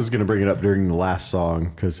 I was going to bring it up during the last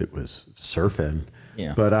song because it was surfing.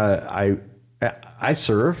 Yeah. But I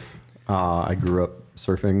surf. I grew up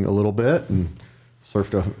surfing a little bit and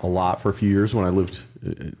surfed a lot for a few years when I lived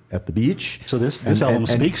at the beach. So this album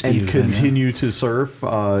speaks to you. And continue to surf,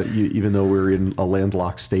 even though we're in a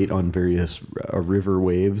landlocked state on various river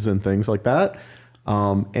waves and things like that.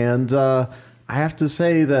 And I have to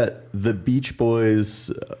say that the Beach Boys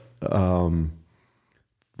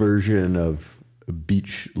version of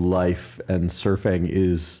beach life and surfing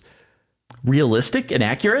is realistic and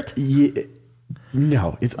accurate?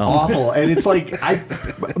 No, it's awful. And it's like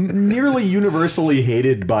nearly universally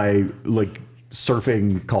hated by like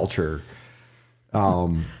surfing culture.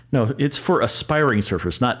 No, it's for aspiring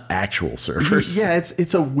surfers, not actual surfers. Yeah,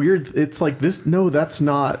 it's a weird, it's like this. No, that's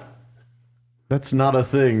not a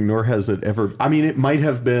thing, nor has it ever. I mean, it might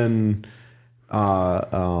have been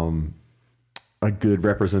a good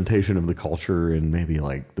representation of the culture in maybe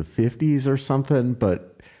like the 50s or something, but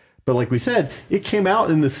like we said, it came out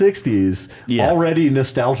in the 60s, already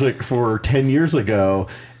nostalgic for 10 years ago,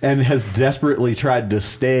 and has desperately tried to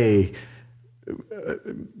stay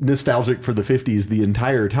nostalgic for the 50s the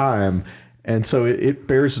entire time. And so it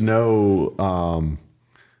bears no,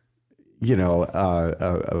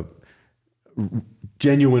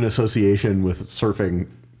 genuine association with surfing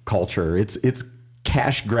culture. It's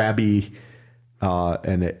cash grabby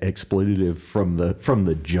and exploitative from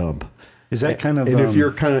the jump. Is that kind of? And if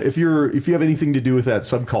you have anything to do with that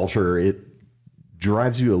subculture, it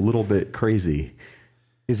drives you a little bit crazy.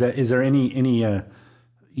 Is there any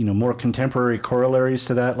more contemporary corollaries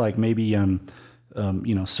to that, like maybe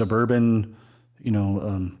suburban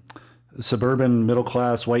middle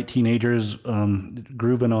class white teenagers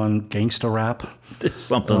grooving on gangsta rap,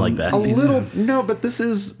 something like that? A little, no, but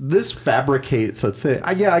this fabricates a thing.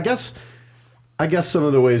 I guess some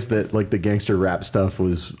of the ways that like the gangster rap stuff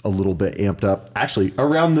was a little bit amped up actually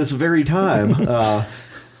around this very time.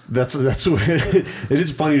 That's it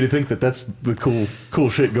is funny to think that that's the cool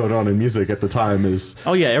shit going on in music at the time is.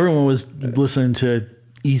 Oh yeah, everyone was listening to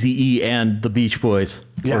Eazy-E and the Beach Boys.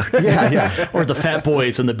 Yeah. Yeah. Or the Fat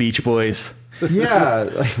Boys and the Beach Boys. Yeah.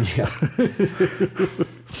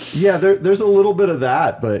 Yeah, there's a little bit of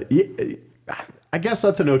that, but I guess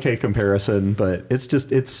that's an okay comparison, but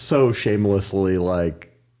it's so shamelessly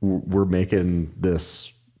like we're making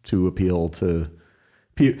this to appeal to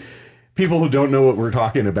people who don't know what we're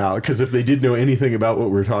talking about, because if they did know anything about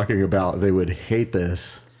what we're talking about, they would hate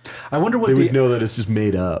this. I wonder what they would know that it's just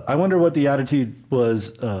made up. I wonder what the attitude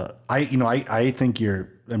was. I think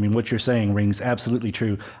what you're saying rings absolutely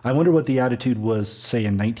true. I wonder what the attitude was, say,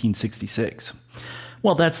 in 1966.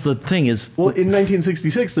 Well, that's the thing is... Well, in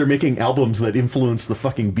 1966, they're making albums that influence the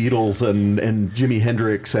fucking Beatles and Jimi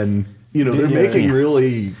Hendrix, and, they're making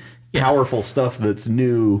really powerful stuff that's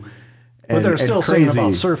new. But they're still saying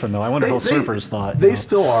about surfing, though. I wonder how surfers thought. They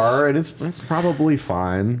still are, and it's probably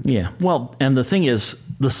fine. Yeah. Well, and the thing is,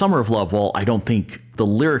 the Summer of Love, well, I don't think the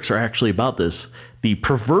lyrics are actually about this. The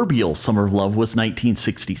proverbial Summer of Love was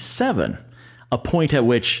 1967, a point at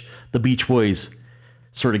which the Beach Boys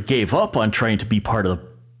sort of gave up on trying to be part of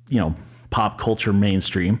the, pop culture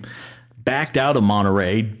mainstream, backed out of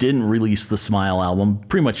Monterey, didn't release the Smile album,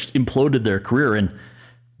 pretty much imploded their career, and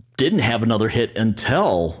didn't have another hit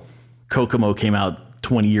until Kokomo came out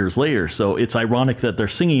 20 years later. So it's ironic that they're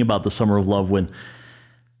singing about the Summer of Love when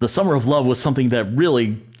the Summer of Love was something that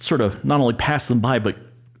really sort of not only passed them by, but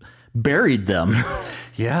buried them.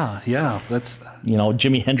 Yeah. That's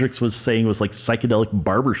Jimi Hendrix was saying it was like psychedelic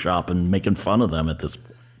barbershop and making fun of them at this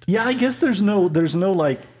point. Yeah, I guess there's no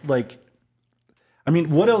like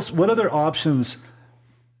what else? What other options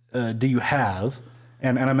do you have?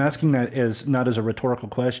 And I'm asking that as not as a rhetorical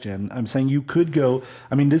question. I'm saying you could go.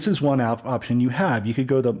 This is one option you have. You could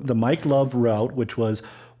go the Mike Love route, which was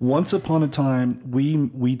once upon a time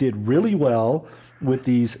we did really well with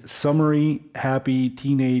these summery, happy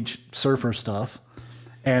teenage surfer stuff,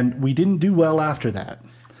 and we didn't do well after that.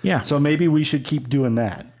 Yeah. So maybe we should keep doing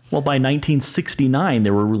that. Well, by 1969,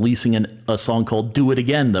 they were releasing a song called "Do It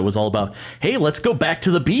Again" that was all about, hey, let's go back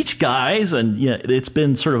to the beach, guys. And it's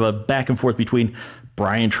been sort of a back and forth between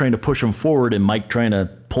Brian trying to push him forward and Mike trying to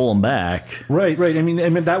pull him back. Right. I mean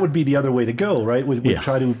that would be the other way to go, right? We'd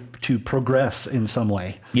try to progress in some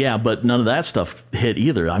way. Yeah, but none of that stuff hit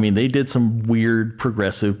either. They did some weird,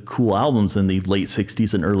 progressive, cool albums in the late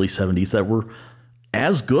 60s and early 70s that were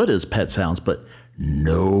as good as Pet Sounds, but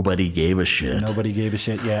nobody gave a shit. Yeah.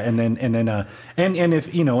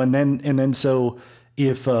 So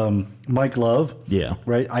if Mike Love,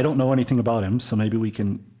 right? I don't know anything about him, so maybe we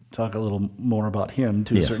can talk a little more about him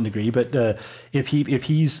to a certain degree. But if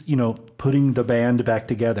he's putting the band back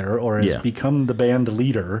together, or has become the band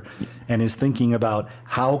leader, and is thinking about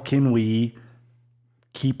how can we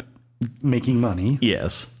keep making money?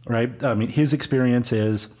 Yes. Right. His experience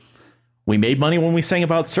is, we made money when we sang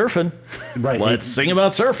about surfing. Right. Let's sing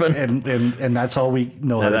about surfing. And that's all we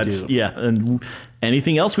know how to do. Yeah. And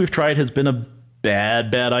anything else we've tried has been a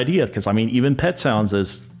bad idea. Because, even Pet Sounds,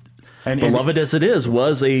 as beloved as it is,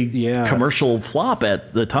 was a commercial flop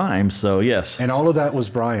at the time. So, yes. And all of that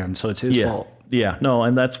was Brian. So it's his fault. Yeah. No,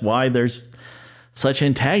 and that's why there's such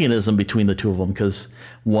antagonism between the two of them. Because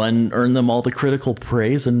one earned them all the critical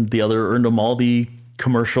praise and the other earned them all the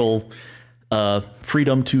commercial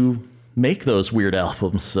freedom to make those weird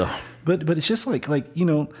albums. So, but it's just are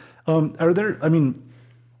there?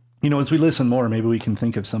 As we listen more, maybe we can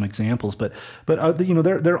think of some examples. But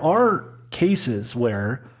there are cases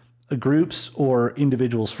where groups or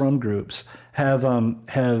individuals from groups have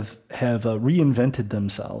reinvented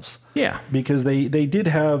themselves. Yeah, because they did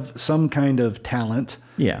have some kind of talent.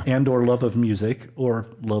 Yeah. And or love of music or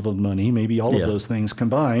love of money, maybe all of those things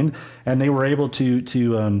combined, and they were able to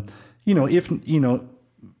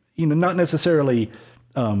not necessarily,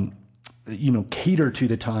 cater to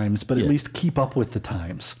the times, but at least keep up with the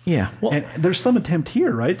times. Yeah. Well, and there's some attempt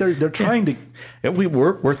here, right? They're trying to.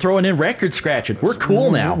 We're throwing in record scratching. We're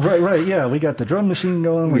cool now. Right. Yeah. We got the drum machine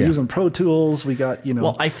going. We're using Pro Tools. We got,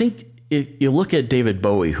 Well, I think you look at David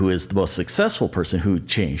Bowie, who is the most successful person who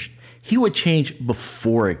changed. He would change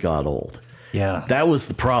before it got old. Yeah. That was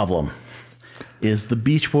the problem. Is the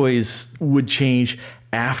Beach Boys would change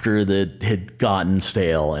after that had gotten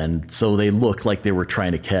stale, and so they looked like they were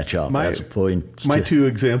trying to catch up. My two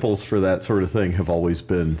examples for that sort of thing have always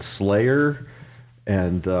been Slayer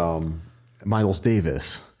and Miles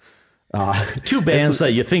Davis. Two bands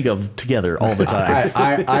that you think of together all the time.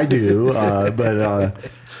 I do, but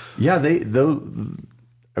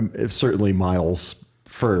certainly Miles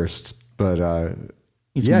first, but.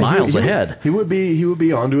 He's miles ahead. He would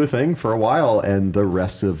be onto a thing for a while, and the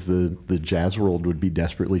rest of the jazz world would be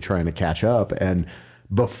desperately trying to catch up. And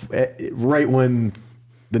right when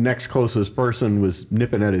the next closest person was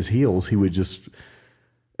nipping at his heels, he would just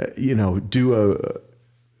do a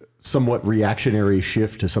somewhat reactionary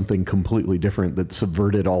shift to something completely different that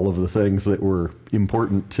subverted all of the things that were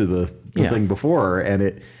important to the thing before. And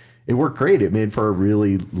it worked great. It made for a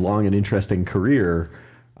really long and interesting career.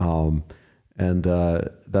 That's, I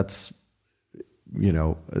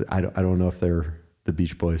don't know if the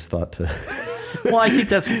Beach Boys thought to... Well, I think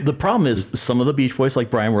that's the problem is some of the Beach Boys like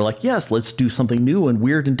Brian were like, yes, let's do something new and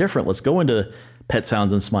weird and different. Let's go into Pet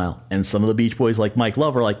Sounds and Smile. And some of the Beach Boys like Mike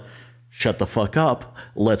Love are like, shut the fuck up.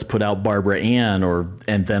 Let's put out Barbara Ann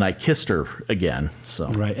and Then I Kissed Her again. So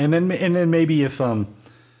right. And then maybe if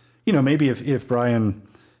if Brian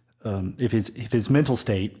if his mental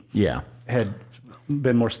state had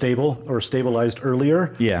been more stable or stabilized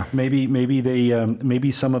earlier,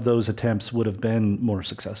 maybe some of those attempts would have been more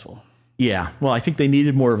successful. Yeah, well, I think they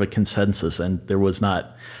needed more of a consensus, and there was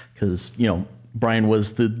not, because, Brian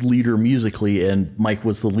was the leader musically and Mike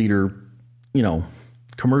was the leader,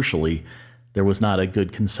 commercially. There was not a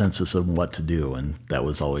good consensus of what to do, and that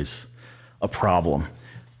was always a problem.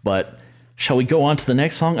 But shall we go on to the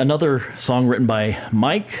next song? Another song written by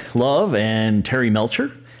Mike Love and Terry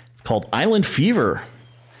Melcher. It's called Island Fever,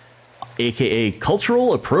 a.k.a.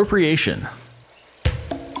 Cultural Appropriation.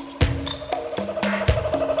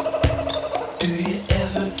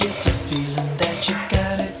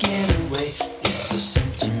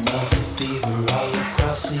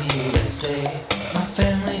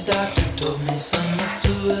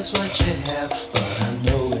 Is what you have, but I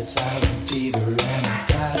know it's island fever and I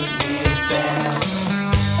got it real bad.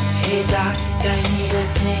 Hey doc, I need a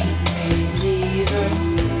pain reliever.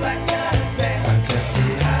 I got it bad. I got the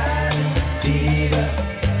island fever.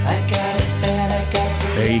 I got it bad. I got the.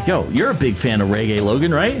 There you go. You're a big fan of reggae,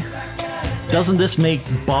 Logan, right? Doesn't this make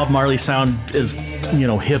Bob Marley sound as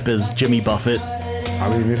hip as Jimmy Buffett?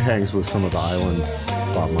 I mean, it hangs with some of the island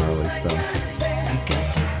Bob Marley stuff.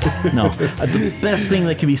 No, the best thing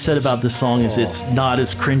that can be said about this song is it's not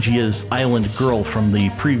as cringy as Island Girl from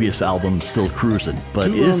the previous album, Still Cruising,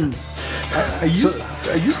 but is. I used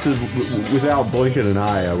to, without blinking an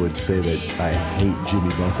eye, I would say that I hate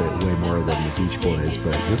Jimmy Buffett way more than the Beach Boys,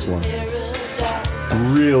 but this one is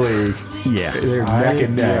really, they're neck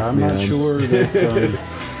and neck. Yeah, I'm not sure that,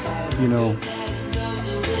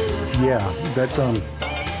 that's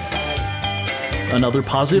another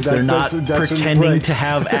positive. They're not pretending to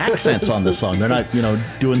have accents on the song. They're not,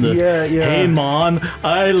 doing the "Hey Mon,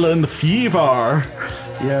 Island Fever."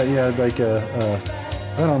 Like I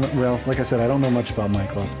don't know. Well, like I said, I don't know much about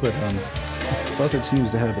Mike Love, but Buffett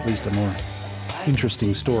seems to have at least a more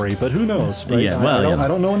interesting story. But who knows? Right? Yeah, well, I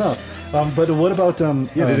don't know enough. But what about?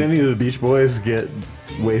 Did any of the Beach Boys get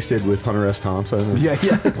wasted with Hunter S. Thompson? Yeah.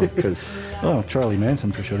 Charlie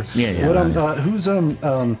Manson for sure. Yeah. What, who's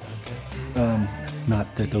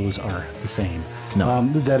not that those are the same. No.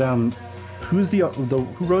 Who's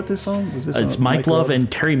who wrote this song? Was this? It's Mike Love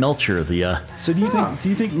and Terry Melcher. So do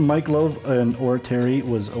you think Mike Love or Terry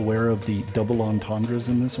was aware of the double entendres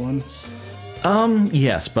in this one?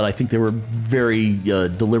 Yes, but I think they were very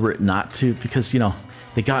deliberate not to, because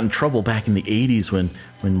they got in trouble back in the 80s when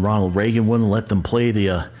Ronald Reagan wouldn't let them play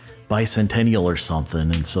the bicentennial or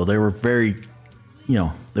something, and so they were very.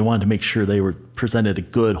 They wanted to make sure they were presented a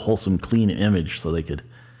good, wholesome, clean image so they could.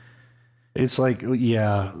 It's like,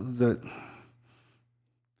 Yeah.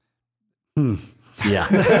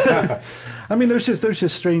 I mean, there's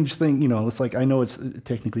just strange thing, it's like, I know it's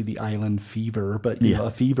technically the island fever, but a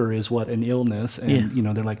fever is what? An illness. And,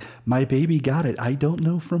 they're like, my baby got it. I don't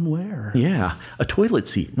know from where. Yeah. A toilet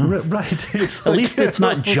seat. No. Right. At least it's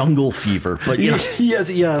not jungle fever, but yes.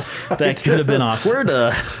 Yeah. That could have been awkward.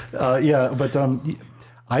 But,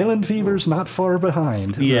 island fever's not far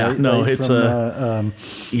behind. Yeah. Right? No, right? it's cringy.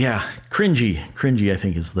 Cringy, I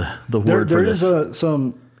think, is the word for this. There is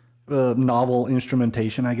some novel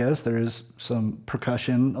instrumentation, I guess. There is some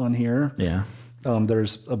percussion on here. Yeah.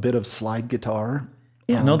 There's a bit of slide guitar.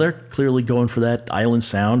 Yeah, no, they're clearly going for that island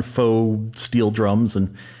sound, faux steel drums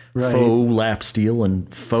and faux lap steel and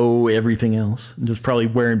faux everything else. And just probably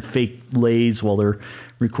wearing fake lays while they're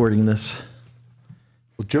recording this.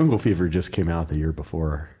 Well, Jungle Fever just came out the year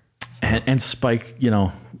before. And Spike,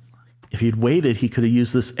 if he'd waited, he could have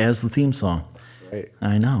used this as the theme song. Right.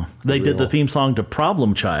 I know. They did the theme song to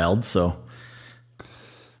Problem Child, so.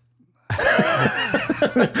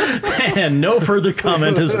 And no further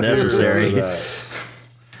comment is necessary.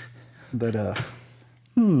 But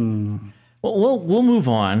Well, we'll move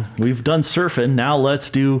on. We've done surfing. Now let's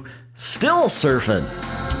do still surfing.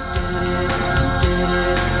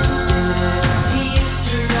 He used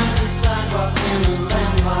to ride the sidewalks in a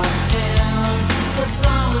landlocked town. A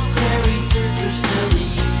solitary surfer still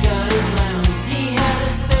he got around. He had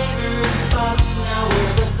his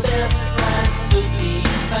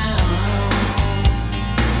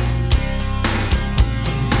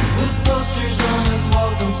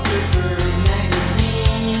surfer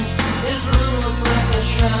magazine. His room looked like a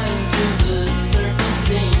shrine to the surfing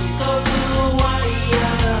scene. Go to Hawaii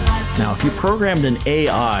out of high school. Now, if you programmed an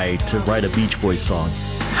AI to write a Beach Boys song,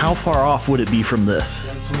 how far off would it be from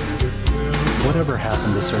this? Whatever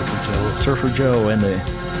happened to Surfer Joe? Surfer Joe and the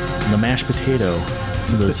mashed potato,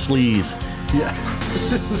 and the sleaze. Yeah.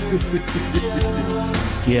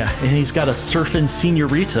 Yeah, and he's got a surfing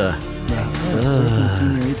senorita. Surfing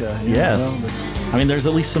Senorita. Yeah, Yes. well, I mean, there's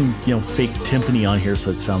at least some, fake timpani on here,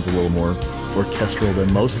 so it sounds a little more orchestral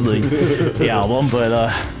than most of the album. But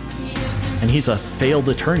and he's a failed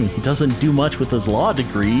attorney. He doesn't do much with his law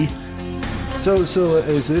degree. So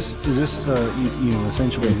is this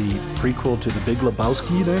essentially the prequel to the Big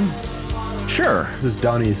Lebowski then? Sure. This is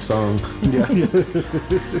Donnie's song. Yeah.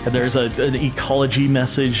 There's an ecology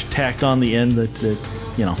message tacked on the end that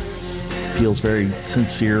feels very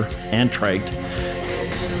sincere and trite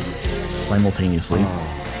simultaneously.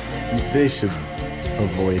 They should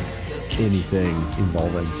avoid anything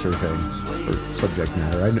involving surfing or subject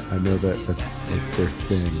matter. I know that that's like their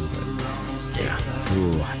thing, but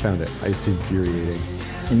ooh, I found it. It's infuriating.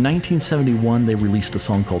 In 1971, they released a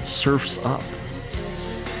song called Surf's Up,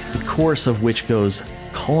 the chorus of which goes,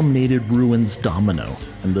 "Columnated ruins domino,"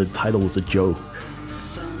 and the title was a joke.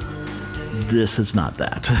 This is not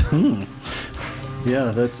that.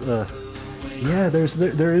 Yeah, that's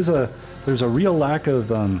there's a real lack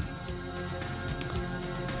of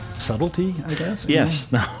subtlety, I guess.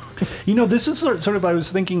 Yes. No. This is sort of, I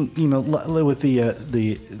was thinking, with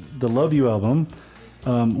the Love You album,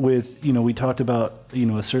 we talked about,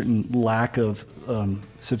 a certain lack of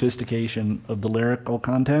sophistication of the lyrical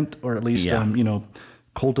content, or at least,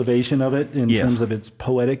 cultivation of it in terms of its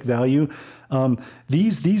poetic value.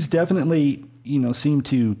 These definitely, seem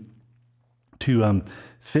to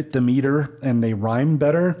fit the meter, and they rhyme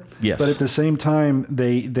better. Yes. But at the same time,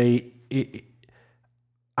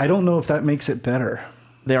 I don't know if that makes it better.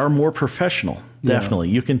 They are more professional, definitely.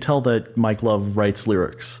 Yeah. You can tell that Mike Love writes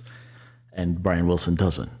lyrics and Brian Wilson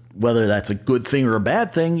doesn't. Whether that's a good thing or a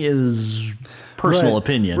bad thing is personal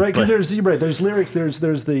opinion. Right, because there's lyrics, there's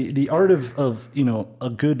the art of a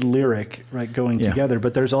good lyric, right, going together,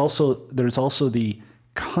 but there's also the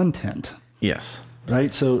content. Yes.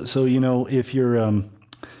 Right? So if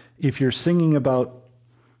you're singing about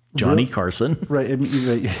Johnny Carson. Right.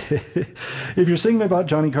 If you're singing about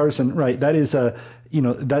Johnny Carson, right, that is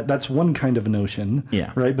that's one kind of notion.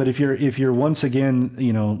 Yeah. Right. But if you're once again,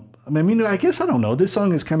 I guess, I don't know. This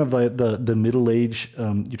song is kind of like the middle age,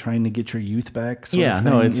 you're trying to get your youth back.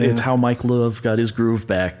 It's how Mike Love got his groove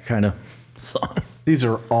back kind of song. These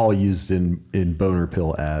are all used in boner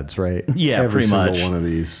pill ads, right? Yeah, Every pretty much. single one of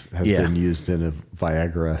these has been used in a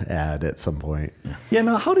Viagra ad at some point. Yeah.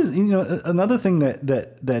 Now, how does another thing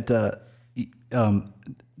that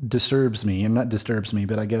disturbs me, and not disturbs me,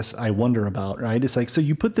 but I guess I wonder about, right? It's like, so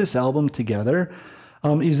you put this album together.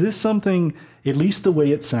 Is this something, at least the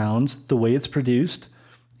way it sounds, the way it's produced,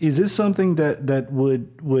 is this something that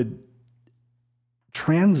would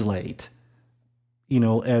translate?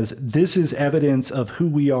 As this is evidence of who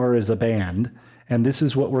we are as a band, and this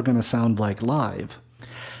is what we're going to sound like live.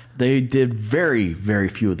 They did very, very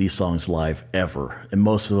few of these songs live ever, and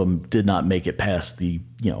most of them did not make it past the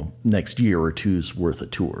next year or two's worth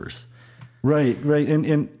of tours. Right,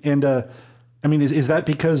 and I mean, is that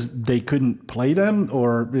because they couldn't play them,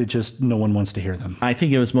 or it just no one wants to hear them? I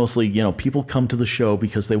think it was mostly people come to the show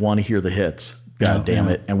because they want to hear the hits. God damn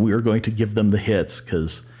it, and we are going to give them the hits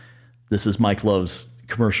because this is Mike Love's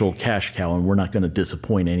commercial cash cow, and we're not going to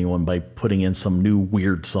disappoint anyone by putting in some new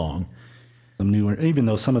weird song. Even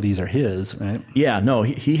though some of these are his, right? Yeah, no,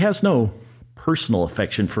 he has no personal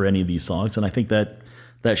affection for any of these songs, and I think that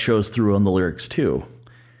shows through on the lyrics too.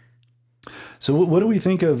 So what do we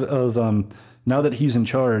think of now that he's in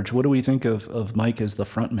charge, what do we think of Mike as the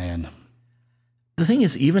front man? The thing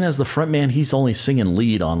is, even as the front man, he's only singing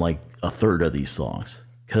lead on like a third of these songs.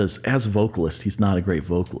 Because as a vocalist, he's not a great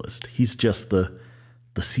vocalist. He's just the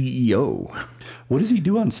CEO. What does he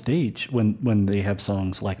do on stage when they have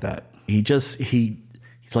songs like that?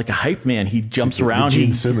 He's like a hype man. He jumps around.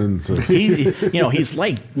 Gene Simmons. He's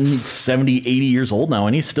like 70, 80 years old now,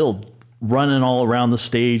 and he's still running all around the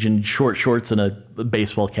stage in short shorts and a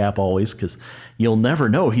baseball cap always, because you'll never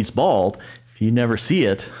know he's bald if you never see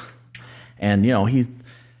it. And, he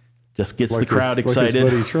just gets the crowd excited.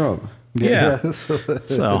 Like his buddy Trump. Yeah.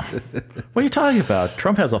 So, what are you talking about?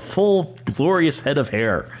 Trump has a full, glorious head of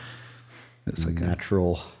hair. It's like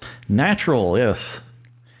natural. Natural, yes.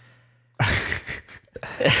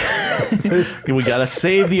 We got to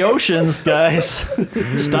save the oceans, guys.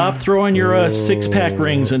 Stop throwing your six-pack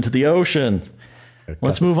rings into the ocean.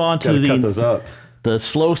 Let's move on to the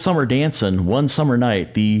Slow Summer Dancin', One Summer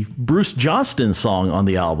Night, the Bruce Johnston song on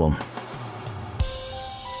the album.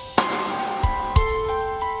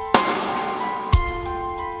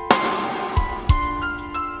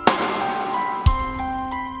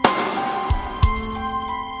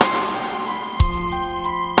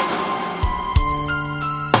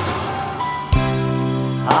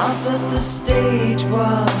 I'll set the stage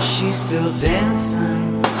while she's still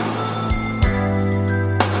dancing.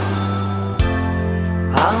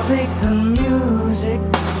 I'll make the music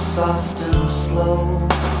soft and slow.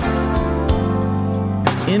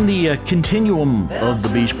 In the continuum of the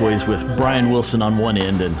Beach Boys with Brian Wilson on one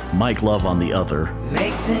end and Mike Love on the other,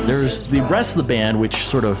 there's the rest of the band which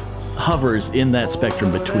sort of hovers in that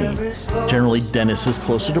spectrum between. Generally, Dennis is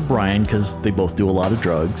closer to Brian because they both do a lot of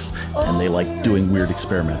drugs and they like doing weird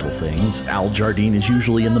experimental things. Al Jardine is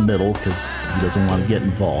usually in the middle because he doesn't want to get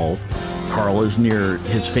involved. Carl is near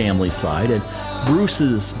his family side, and Bruce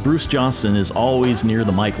Johnston is always near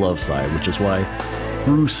the Mike Love side, which is why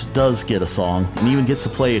Bruce does get a song and even gets to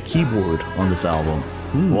play a keyboard on this album.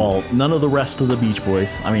 While none of the rest of the Beach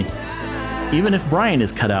Boys, I mean, even if Brian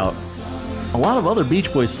is cut out, a lot of other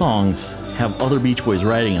Beach Boys songs have other Beach Boys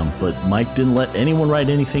writing them, but Mike didn't let anyone write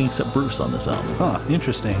anything except Bruce on this album. Huh,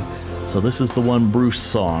 interesting. So this is the one Bruce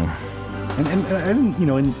song. And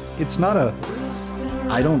it's not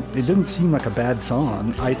it didn't seem like a bad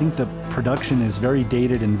song. I think the production is very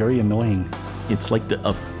dated and very annoying. It's like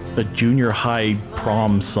a junior high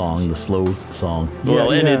prom song, the slow song.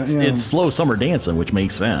 It's Slow Summer Dancin', which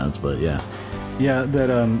makes sense, but yeah. Yeah, that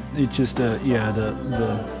it just the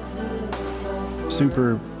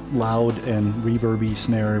super loud and reverby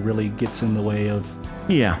snare really gets in the way of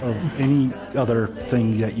any other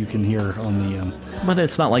thing that you can hear on the. But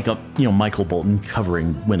it's not like Michael Bolton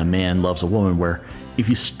covering When a Man Loves a Woman, where if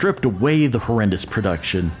you stripped away the horrendous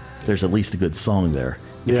production, there's at least a good song there.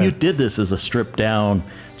 If you did this as a stripped down,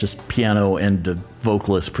 just piano and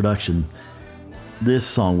vocalist production, this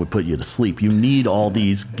song would put you to sleep. You need all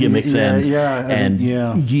these gimmicks and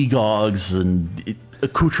geegaws and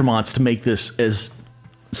accoutrements to make this as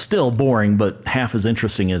still boring, but half as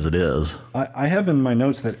interesting as it is. I have in my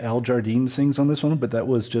notes that Al Jardine sings on this one, but that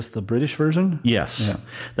was just the British version? Yes. Yeah.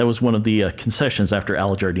 That was one of the concessions after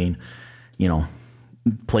Al Jardine,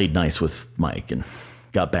 played nice with Mike and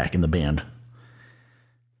got back in the band.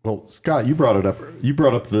 Well, Scott, you brought it up. You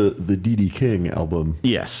brought up the D.D. King album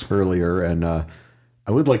earlier, and I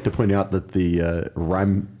would like to point out that the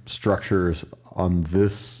rhyme structures on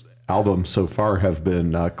this album so far have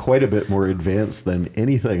been quite a bit more advanced than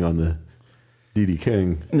anything on the D.D.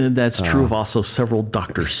 King. That's true of also several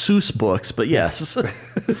Dr. Seuss books, but yes.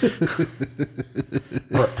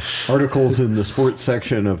 Articles in the sports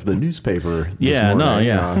section of the newspaper this morning.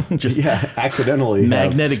 Accidentally.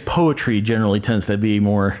 Magnetic poetry generally tends to be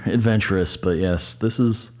more adventurous, but yes, this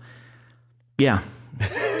is here.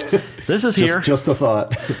 Just a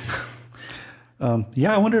thought.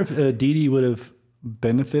 I wonder if Dee Dee would have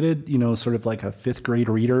benefited, sort of like a fifth grade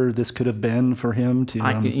reader. This could have been for him to.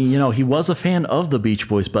 He was a fan of the Beach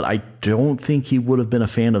Boys, but I don't think he would have been a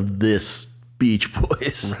fan of this Beach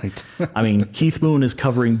Boys. Right. I mean, Keith Moon is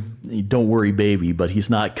covering "Don't Worry, Baby," but he's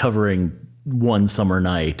not covering "One Summer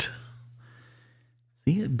Night."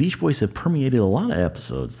 See, Beach Boys have permeated a lot of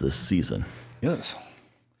episodes this season. Yes.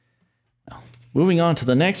 Moving on to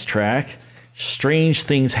the next track, "Strange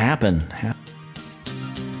Things Happen."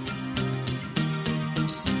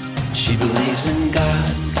 She believes in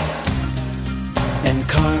God and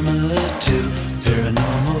karma too,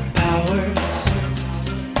 paranormal powers.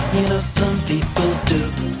 Some people do.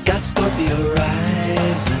 Got Scorpio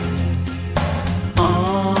rising.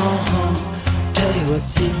 Tell you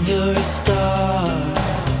what's in your star.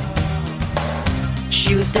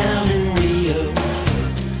 She was down in Rio,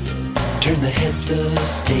 turned the heads of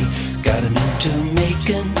state, got him into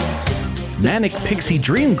Macon. Manic Pixie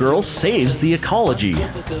Dream Girl saves the ecology.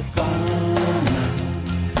 Every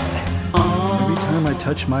time I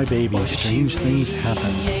touch my baby, strange things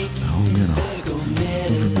happen.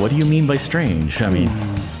 What do you mean by strange? I mean...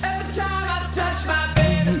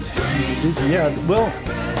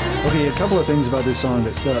 a couple of things about this song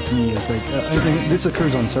that stood out to me is like, I think this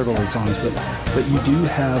occurs on several of the songs, but you do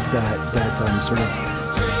have that sort of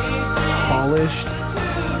polished,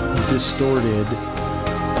 distorted,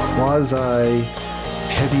 quasi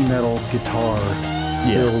heavy metal guitar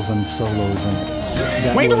fills and solos, and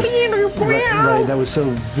that was so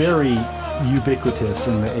very ubiquitous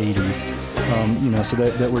in the 80s, so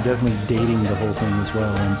that we're definitely dating the whole thing as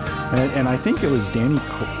well, and I think it was Danny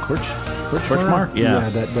Korchmar,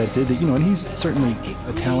 that did it, and he's certainly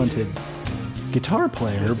a talented guitar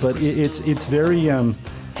player, but it's very I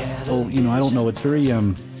don't know, it's very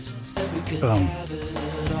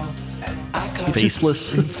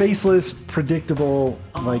faceless, predictable,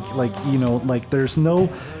 like there's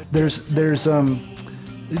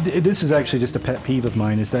this is actually just a pet peeve of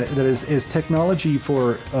mine, is that as technology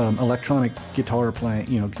for electronic guitar playing,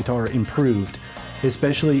 guitar improved,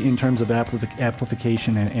 especially in terms of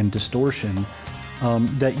amplification and distortion,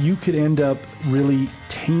 that you could end up really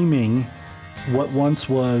taming what once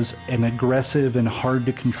was an aggressive and hard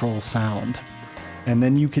to control sound. And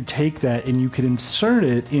then you could take that and you could insert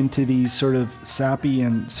it into these sort of sappy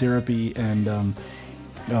and syrupy and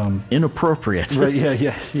inappropriate. Right,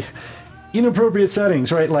 yeah. Inappropriate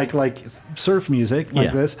settings, right? Like surf music,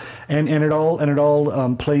 like this, and it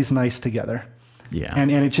all plays nice together. Yeah,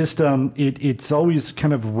 and it just it's always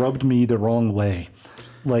kind of rubbed me the wrong way.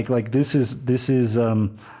 Like this is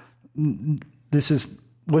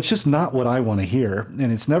what's just not what I want to hear,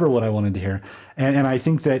 and it's never what I wanted to hear. And I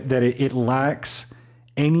think that it lacks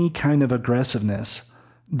any kind of aggressiveness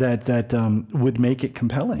that would make it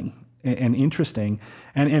compelling and interesting.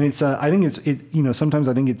 And it's I think it's sometimes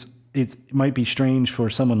I think it might be strange for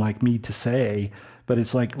someone like me to say, but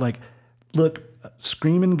it's like look,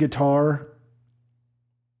 screaming guitar,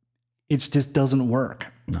 it just doesn't work.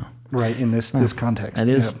 No. Right, in this context. It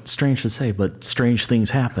is strange to say, but strange things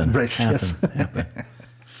happen. Right, happen.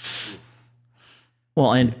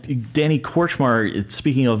 Well, and Danny Korchmar,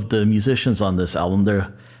 speaking of the musicians on this album,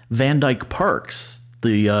 they're Van Dyke Parks,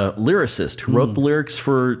 the lyricist who wrote the lyrics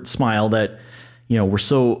for Smile that, were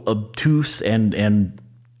so obtuse and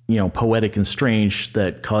poetic and strange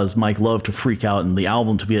that caused Mike Love to freak out and the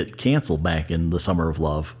album to get canceled back in the Summer of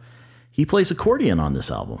Love. He plays accordion on this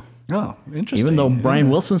album. Oh, interesting. Even though Brian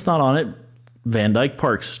Wilson's not on it, Van Dyke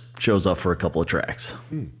Parks shows up for a couple of tracks.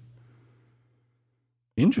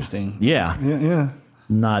 Interesting. Yeah.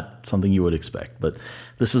 Not something you would expect, but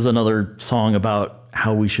this is another song about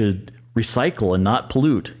how we should recycle and not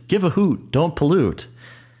pollute. Give a hoot, don't pollute.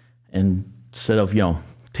 And instead of,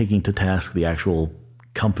 taking to task the actual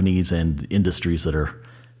companies and industries that are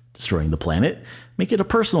destroying the planet, make it a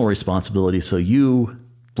personal responsibility so you,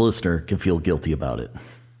 the listener, can feel guilty about it.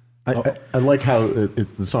 I like how the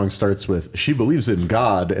song starts with "She believes in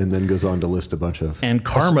God" and then goes on to list a bunch of and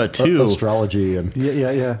karma too, astrology and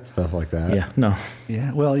stuff like that. Yeah, no,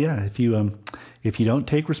 yeah. Well, yeah. If you don't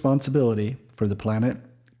take responsibility for the planet,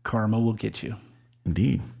 karma will get you.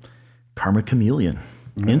 Indeed, karma chameleon,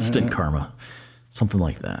 instant karma, something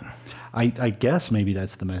like that. I guess maybe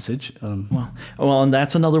that's the message. Well, and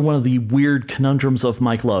that's another one of the weird conundrums of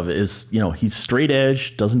Mike Love is he's straight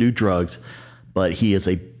edge, doesn't do drugs. But he is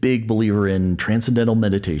a big believer in transcendental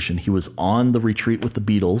meditation. He was on the retreat with the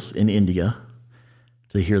Beatles in India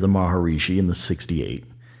to hear the Maharishi in the 68.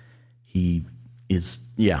 He is,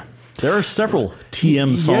 there are several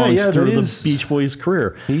TM songs through the Beach Boys'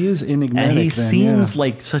 career. He is enigmatic. And he seems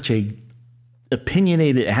like such a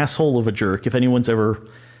opinionated asshole of a jerk. If anyone's ever,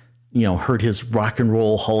 heard his Rock and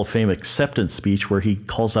Roll Hall of Fame acceptance speech where he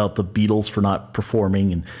calls out the Beatles for not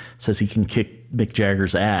performing and says he can kick Mick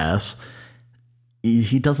Jagger's ass.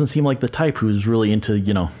 He doesn't seem like the type who's really into,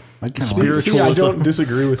 spiritualism. I don't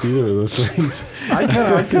disagree with either of those things.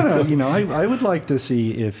 I would like to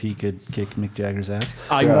see if he could kick Mick Jagger's ass.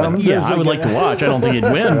 I would like to watch. I don't think he'd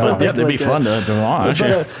win, but it'd be fun to watch.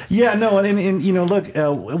 Look,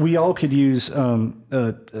 we all could use,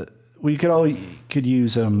 could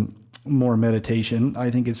use more meditation.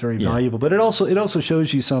 I think it's very valuable, but it also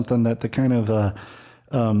shows you something that the kind of, the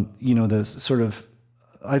sort of,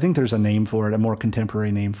 I think there's a name for it, a more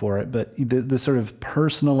contemporary name for it, but the sort of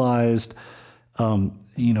personalized,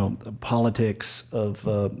 politics of,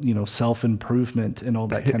 self-improvement and all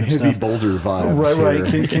that kind of stuff. Heavy Boulder vibes.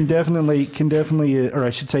 Right. Can definitely, or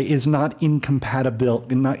I should say, is not incompatible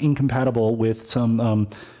with some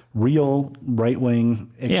real right-wing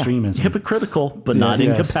extremism. Hypocritical, but not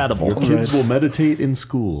incompatible. Your kids will meditate in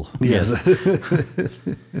school. Yes.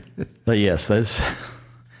 But yes, that's...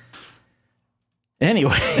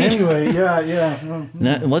 Anyway, yeah.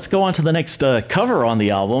 Now, let's go on to the next cover on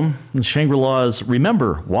the album. Shangri-La's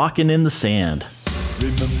Remember, Walking in the Sand.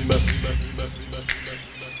 Remember,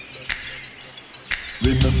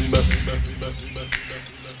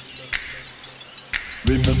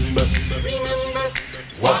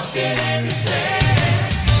 walking in the sand.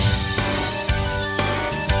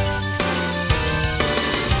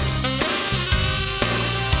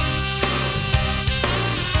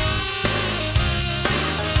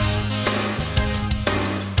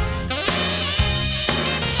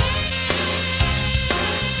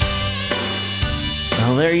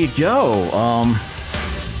 Well, there you go.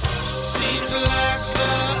 Seems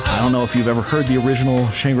don't know if you've ever heard the original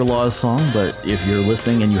Shangri-La's song, but if you're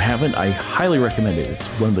listening and you haven't, I highly recommend it. It's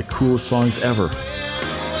one of the coolest songs ever.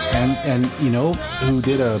 And you know who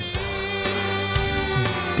did a,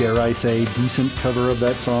 dare I say, decent cover of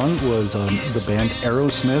that song was the band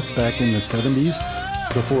Aerosmith back in the 70s,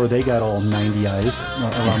 before they got all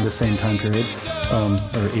 90ized around the same time period,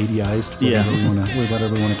 or 80ized,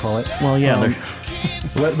 whatever we want to call it. Well, yeah.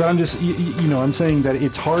 But I'm just, you know, I'm saying that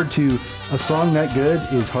it's hard to, a song that good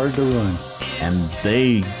is hard to ruin. And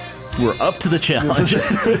they were up to the challenge.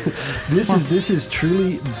 This is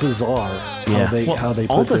truly bizarre how they put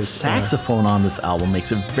all the this, saxophone on this album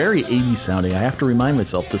makes it very 80s sounding. I have to remind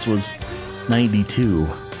myself this was 92.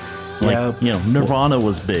 Like, you know, Nirvana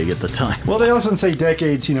was big at the time. Well, they often say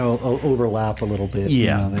decades, you know, overlap a little bit.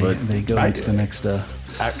 Yeah, you know, they go into the next.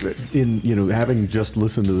 Having just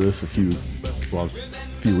listened to this a few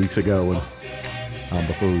weeks ago, when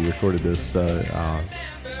before we recorded this, I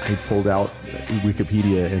pulled out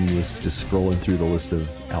Wikipedia and was just scrolling through the list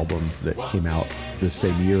of albums that came out this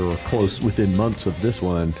same year or close within months of this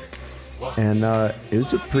one, and it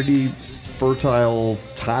was a pretty fertile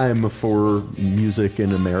time for music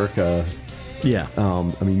in America. Yeah.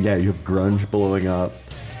 I mean, yeah, you have grunge blowing up.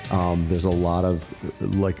 There's a lot of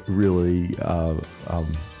like really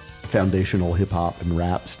foundational hip hop and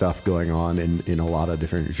rap stuff going on in a lot of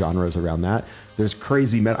different genres around that. There's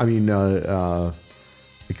crazy metal. I mean, the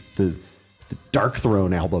Dark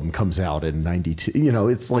Throne album comes out in 92. You know,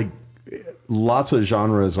 it's like lots of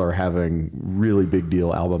genres are having really big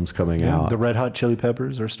deal albums coming out. The Red Hot Chili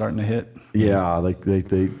Peppers are starting to hit. Yeah, like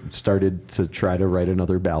they started to try to write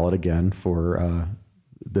another ballad again for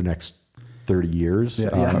the next 30 years,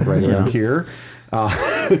 right around here.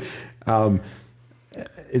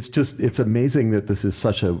 It's amazing that this is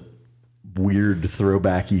such a weird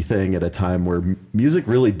throwbacky thing at a time where music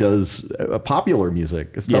really does popular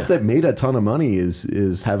music stuff that made a ton of money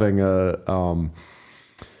is having a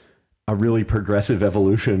really progressive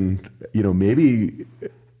evolution, you know, maybe,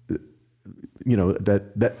 you know,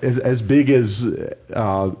 that as big as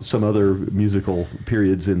some other musical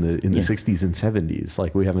periods in the 60s and 70s.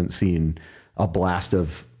 Like, we haven't seen a blast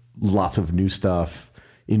of lots of new stuff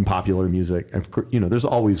in popular music. You know, there's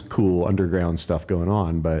always cool underground stuff going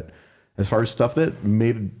on, but as far as stuff that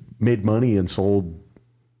made money and sold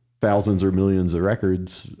thousands or millions of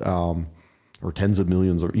records, or tens of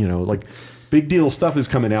millions, or, you know, like, big deal stuff is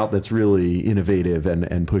coming out that's really innovative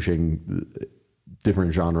and pushing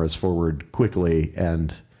different genres forward quickly,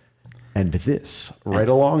 and this right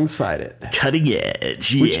alongside it, cutting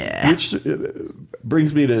edge. Which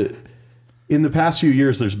brings me to, in the past few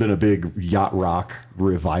years, there's been a big yacht rock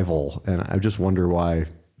revival, and I just wonder why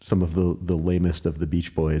some of the lamest of the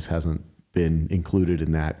Beach Boys hasn't been included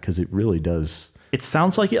in that, because it really does. It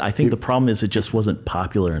sounds like it. I think the problem is it just wasn't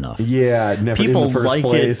popular enough. Yeah, never people in the first like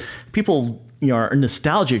place. It. People, you know, are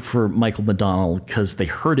nostalgic for Michael McDonald because they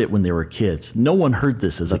heard it when they were kids. No one heard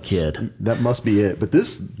this as a kid. That must be it. But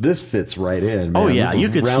this fits right in, man. Oh yeah, you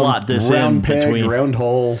could slot this round in peg, between round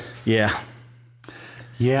hole. Yeah.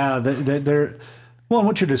 Yeah, they're well. And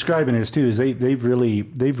what you're describing is too is they've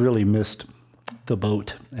really missed the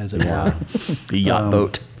boat, as it were. The yacht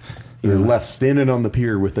boat. They're left standing on the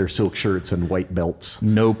pier with their silk shirts and white belts.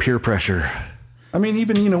 No peer pressure. I mean,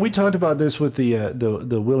 even, you know, we talked about this with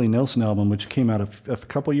the Willie Nelson album, which came out a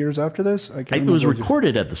couple years after this. It was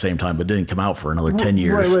recorded at the same time, but didn't come out for another 10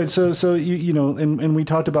 years. Right. So you know, and we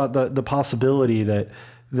talked about the possibility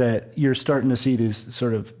that you're starting to see these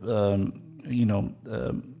sort of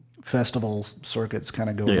festivals circuits kind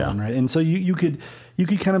of go on, right? And so you could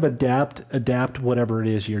kind of adapt whatever it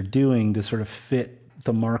is you're doing to sort of fit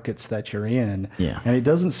the markets that you're in. Yeah. And it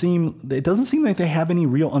doesn't seem like they have any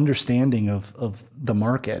real understanding of the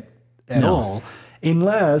market at all,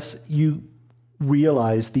 unless you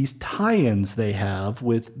realize these tie-ins they have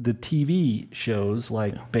with the TV shows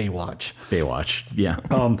like Baywatch. Yeah.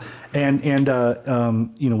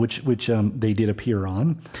 You know, which they did appear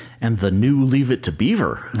on. And the new Leave It to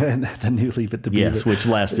Beaver. And the new Leave It to Beaver. Yes, which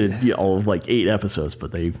lasted all of like 8 episodes,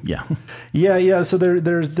 but Yeah. So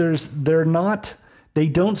they're not. They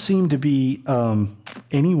don't seem to be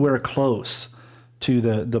anywhere close to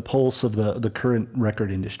the pulse of the current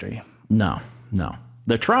record industry. No.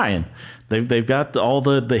 They're trying. They've got all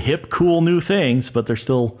the hip, cool new things, but they're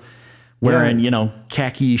still wearing, you know,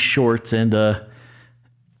 khaki shorts and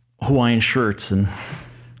Hawaiian shirts and.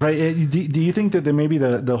 Right. Do you think that maybe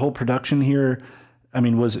the whole production here, I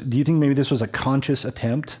mean, do you think maybe this was a conscious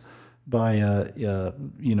attempt by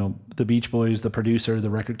you know, the Beach Boys, the producer, the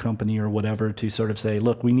record company, or whatever, to sort of say,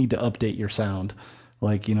 look, we need to update your sound.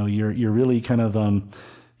 Like, you know, you're really kind of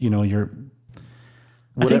you know,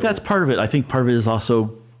 I think that's part of it. I think part of it is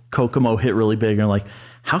also Kokomo hit really big, and like,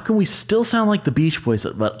 how can we still sound like the Beach Boys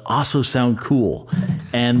but also sound cool?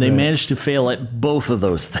 And they managed to fail at both of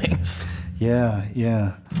those things.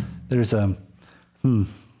 Yeah. There's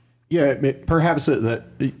Yeah, perhaps that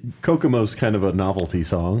Kokomo's kind of a novelty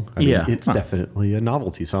song. I mean, it's definitely a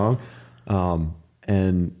novelty song.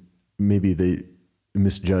 And maybe they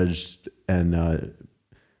misjudged and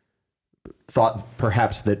thought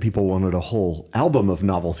perhaps that people wanted a whole album of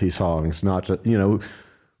novelty songs, not just,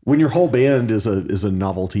 when your whole band is a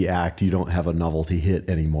novelty act, you don't have a novelty hit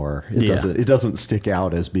anymore. It doesn't stick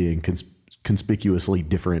out as being conspicuously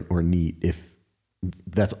different or neat if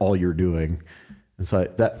that's all you're doing. And so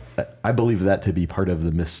I believe that to be part of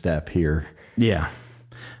the misstep here. Yeah.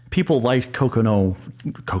 People liked Kokomo.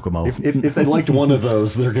 If they liked one of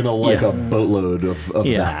those, they're going to like a boatload of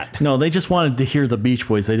that. No, they just wanted to hear the Beach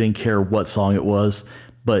Boys. They didn't care what song it was.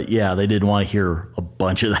 But yeah, they didn't want to hear a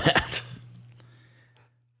bunch of that.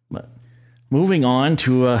 But moving on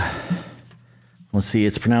to, let's see,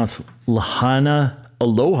 it's pronounced Lahaina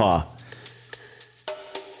Aloha,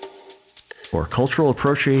 or Cultural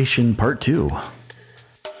Appropriation Part 2.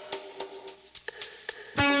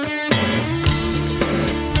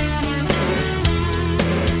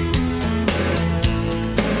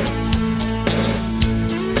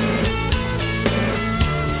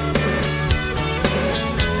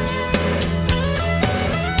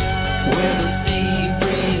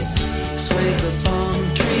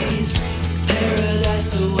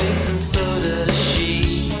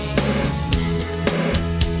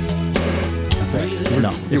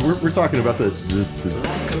 We're talking about the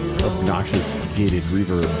obnoxious gated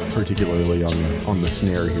reverb, particularly on the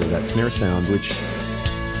snare here. That snare sound, which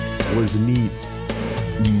was neat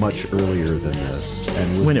much earlier than this, and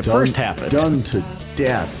was when it first happened, done to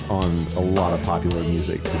death on a lot of popular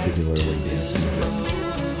music, particularly dance music.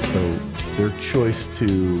 So their choice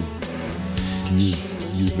to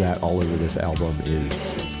use that all over this album is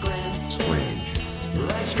strange.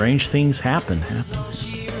 Strange things happen.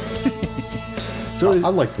 So I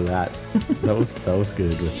liked that. That was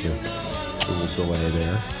good with the little delay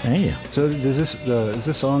there. Hey. So does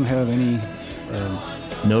this song have any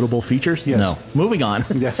notable features? Yes. No. Moving on.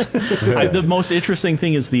 Yes. The most interesting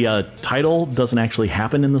thing is the title doesn't actually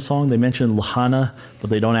happen in the song. They mention Lahaina, but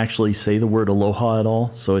they don't actually say the word aloha at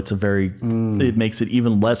all. So it's it makes it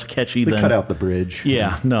even less catchy they than... cut out the bridge.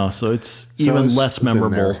 Yeah, no. So it's even less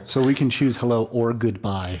memorable. So we can choose hello or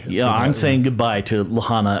goodbye. Yeah, I'm saying goodbye to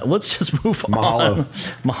Lahaina. Let's just move on.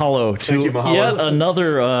 Mahalo. To Mahalo. Yet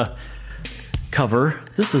another cover.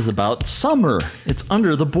 This is about summer. It's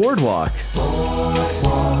Under the Boardwalk.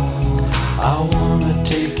 I wanna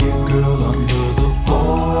take you, girl, under the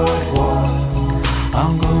boardwalk.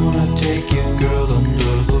 I'm gonna take you, girl,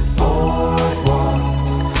 under the boardwalk.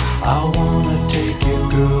 I wanna take you,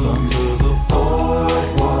 girl, under the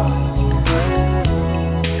boardwalk.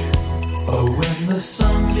 Oh, when the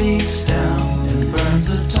sun beats down and burns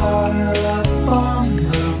the tar up on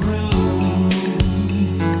the roof,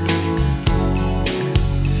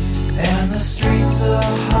 and the streets are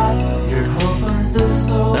hot, you're hoping this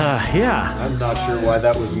will... Yeah. I'm not sure why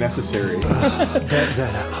that was necessary.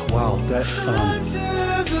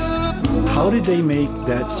 How did they make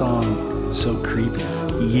that song so creepy?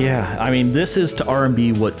 Yeah, I mean, this is to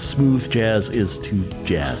R&B what smooth jazz is to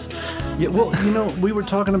jazz. Yeah, well, we were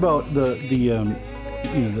talking about the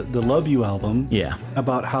Love You album. Yeah.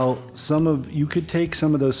 About how you could take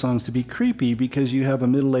some of those songs to be creepy because you have a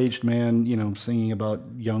middle-aged man, singing about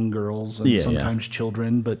young girls and sometimes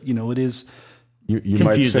children, but it is. You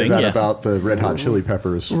might say that about the Red Hot Chili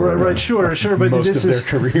Peppers. Right, sure, but most of their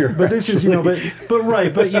career. But this is,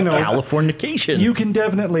 Californication. You can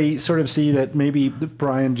definitely sort of see that maybe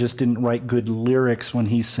Brian just didn't write good lyrics when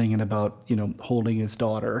he's singing about, holding his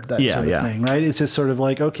daughter, that sort of thing, right? It's just sort of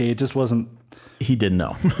like, okay, it just wasn't. He didn't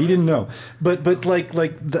know. He didn't know. But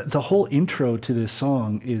like the whole intro to this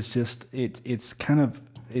song is just, it's kind of,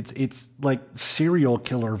 it's like serial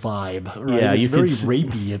killer vibe, right? Yeah, it's very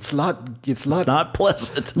rapey. It's not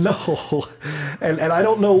pleasant. No. And I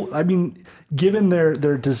don't know, I mean, given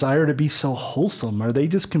their desire to be so wholesome, are they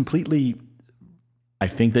just completely... I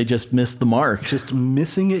think they just missed the mark. Just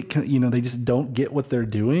missing it? They just don't get what they're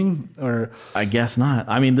doing? Or I guess not.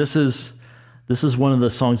 I mean, this is one of the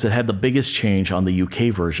songs that had the biggest change on the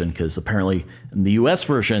UK version, because apparently in the US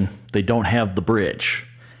version, they don't have the bridge.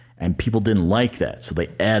 And people didn't like that, so they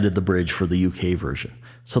added the bridge for the UK version.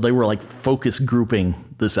 So they were like focus grouping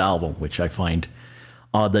this album, which I find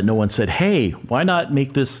odd that no one said, hey, why not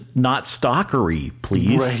make this not stalkery,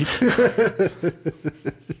 please? Right.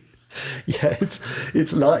 Yeah,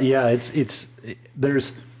 it's not. Yeah, it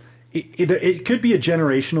could be a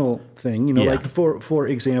generational thing. You know, like for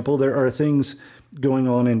example, there are things going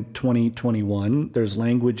on in 2021. There's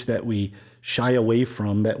language that we shy away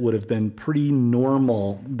from that would have been pretty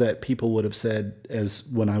normal that people would have said as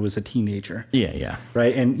when I was a teenager. Yeah.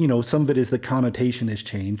 Right. And, you know, some of it is the connotation has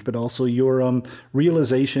changed, but also your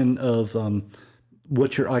realization of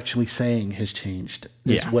what you're actually saying has changed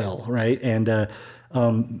as well. Right. And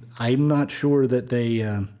I'm not sure that they,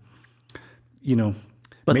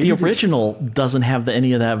 But the original doesn't have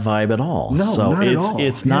any of that vibe at all. No, so not at all.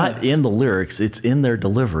 It's not in the lyrics. It's in their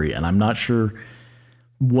delivery. And I'm not sure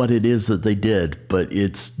what it is that they did, but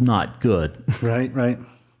it's not good. Right.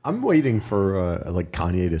 I'm waiting for like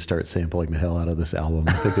Kanye to start sampling the hell out of this album.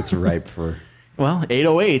 I think it's ripe for... Well,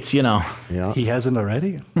 808s, you know. Yeah. He hasn't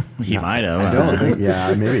already? He might have. I don't think,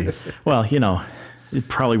 yeah, maybe. Well, you know, it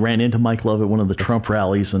probably ran into Mike Love at one of the Trump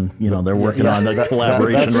rallies, and, you know, they're working on the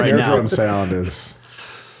collaboration right now. That drum sound is...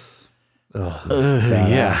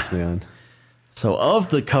 badass, man. So of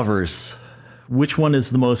the covers, which one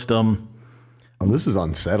is the most... Oh, this is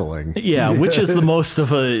unsettling. Yeah, which is the most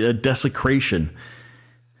of a desecration?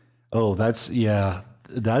 Oh, that's... I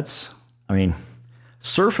mean,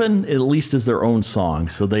 Surfin' at least is their own song,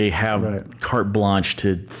 so they have carte blanche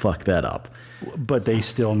to fuck that up. But they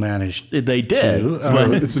still managed. They did.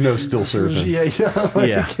 But it's no still surfing.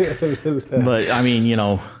 Yeah. But I mean, you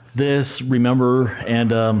know, this, Remember,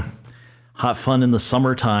 and Hot Fun in the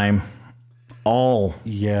Summertime, all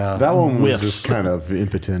that one was just kind of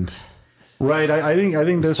impotent. Right. I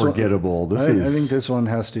think this forgettable. I think this one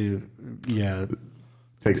has to.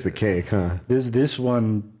 Takes the cake, huh? This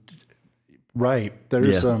one. Right.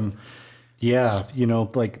 There's you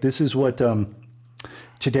know, like this is what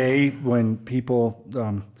today when people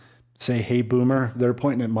say "Hey Boomer," they're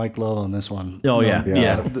pointing at Mike Love on this one. Oh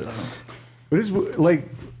yeah. What is like?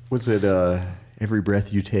 Was it Every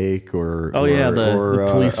Breath You Take or the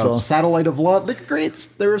police song, Satellite of Love?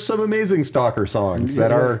 There are some amazing Stalker songs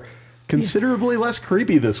that are considerably less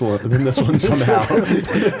creepy than this one somehow.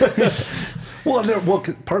 Well,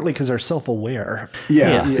 partly because they're self-aware.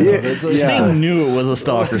 Sting knew it was a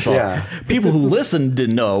Stalker song. People who listened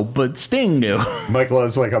didn't know, but Sting knew. Mike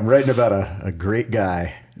Love's like, I'm writing about a great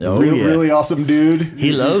guy. Really awesome dude.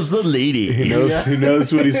 He loves the ladies. He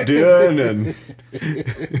knows what he's doing, and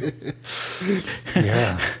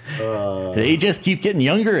they just keep getting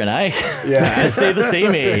younger, and I stay the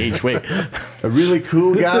same age. Wait, a really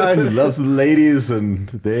cool guy who loves the ladies, and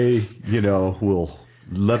they, will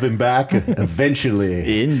love him back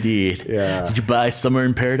eventually. Indeed. Yeah. Did you buy Summer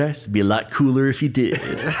in Paradise? It'd be a lot cooler if you did.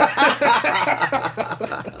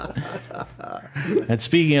 And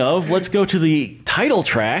speaking of, let's go to the title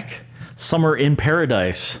track, Summer in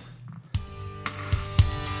Paradise.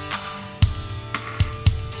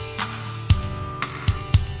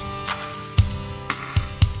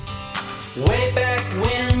 Way back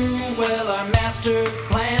when, our master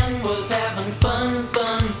plan was having fun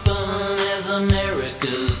as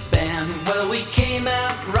America's band. Well, we came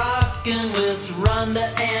out rocking with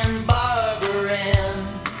Rhonda and Barbara Ann,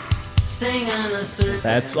 singing a certain...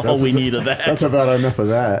 That's all we need of that. That's about enough of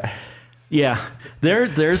that. Yeah.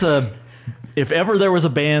 There's if ever there was a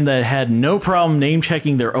band that had no problem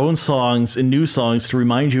name-checking their own songs and new songs to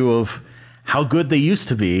remind you of how good they used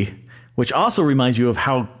to be, which also reminds you of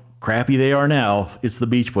how crappy they are now, it's the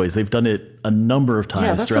Beach Boys. They've done it a number of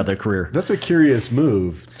times throughout their career. That's a curious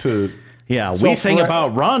move to... Yeah, we sang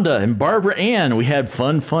about Rhonda and Barbara Ann. We had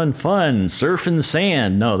fun, surf in the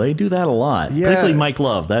sand. No, they do that a lot. Yeah. Particularly Mike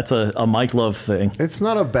Love. That's a Mike Love thing. It's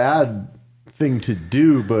not a bad thing to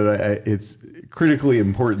do, but it's critically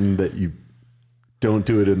important that you don't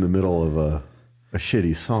do it in the middle of a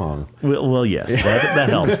shitty song. Well, yes, that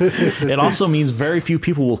helps. It also means very few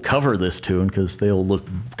people will cover this tune because they'll look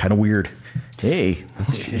kind of weird. Hey.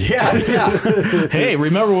 Yeah. Hey,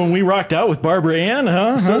 remember when we rocked out with Barbara Ann,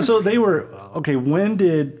 huh? So they were, okay, when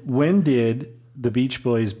did the Beach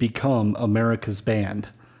Boys become America's band?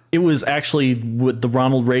 It was actually with the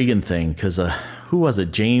Ronald Reagan thing, because who was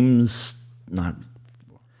it?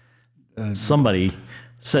 Somebody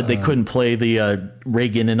said they couldn't play the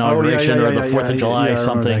Reagan inauguration or the 4th of July or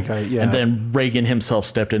something. And then Reagan himself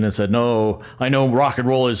stepped in and said, no, I know rock and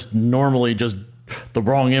roll is normally just the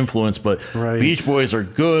wrong influence, but Beach Boys are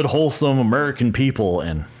good, wholesome American people.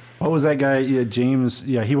 And what was that guy? Yeah, James.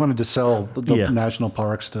 Yeah, he wanted to sell the national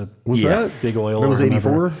parks to big oil. That was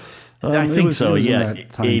 84? I think so. Yeah,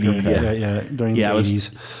 80. During the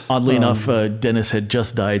 80s. Oddly enough, Dennis had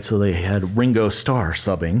just died, so they had Ringo Starr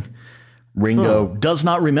subbing, Ringo does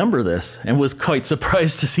not remember this and was quite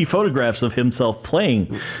surprised to see photographs of himself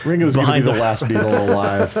playing. Ringo's going to be the last Beatle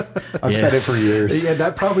alive. I've said it for years. Yeah,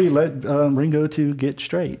 that probably led Ringo to get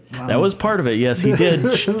straight. That was part of it. Yes, he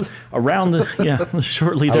did. Shortly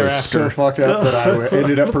thereafter. I was so fucked up that I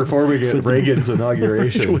ended up performing at Reagan's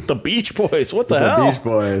inauguration with the Beach Boys. What the hell? The Beach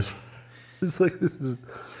Boys. It's like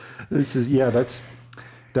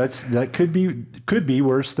that could be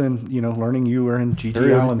worse than learning you were in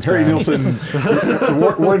G.G. Allen's Harry band. Nilsson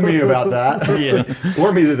warned me about that. Yeah,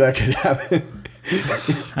 warned me that could happen.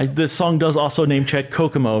 This song does also name check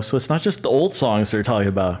Kokomo, so it's not just the old songs they're talking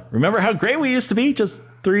about. Remember how great we used to be just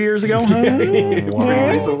 3 years ago? Wow.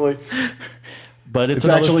 Recently. But it's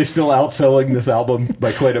actually still outselling this album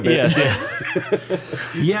by quite a bit. Yes,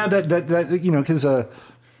 yeah. Because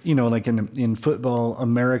like in football,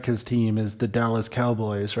 America's team is the Dallas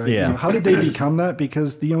Cowboys, right? Yeah. How did they become that?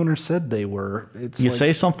 Because the owner said they were. You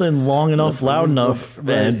say something long enough, loud enough,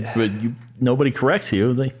 and nobody corrects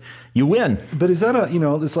you, you win. But is that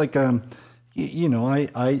it's like, I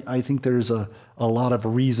think there's a lot of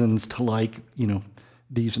reasons to like,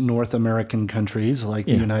 these North American countries like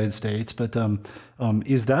the United States. But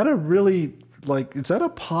is that is that a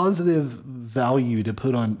positive value to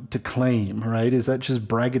put on, to claim, right? Is that just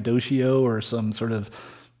braggadocio or some sort of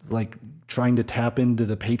like trying to tap into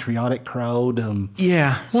the patriotic crowd? There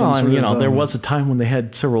was a time when they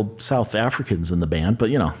had several South Africans in the band,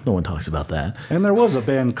 but no one talks about that. And there was a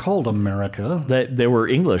band called America. They were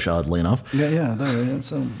English, oddly enough. Yeah. There's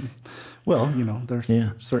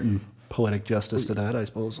certain poetic justice to that, I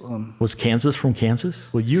suppose. Was Kansas from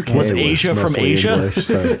Kansas? Well, UK was Asia from Asia? English,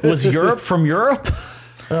 so. Was Europe from Europe?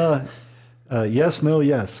 Yes, no,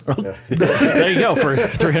 yes. There you go for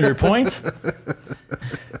 300 points.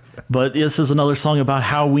 But this is another song about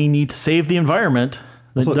how we need to save the environment.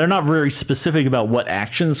 They're not very specific about what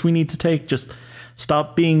actions we need to take. Just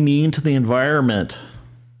stop being mean to the environment.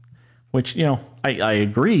 Which, I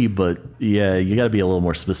agree, but yeah, you got to be a little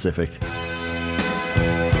more specific.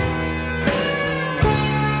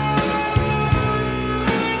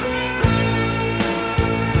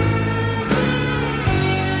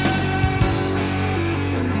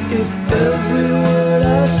 Every word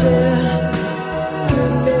I said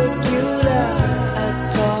could make you laugh.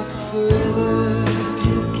 I'd talk forever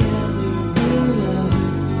together.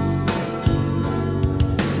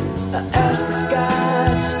 I asked the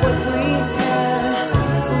sky just what we had.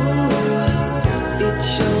 Ooh, it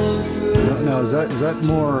shone forever. Now, is that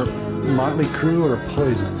more Motley Crue or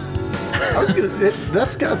Poison?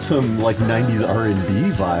 That's got some like 90s R&B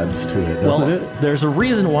vibes to it, doesn't it? There's a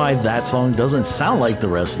reason why that song doesn't sound like the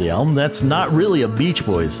rest of the album. That's not really a Beach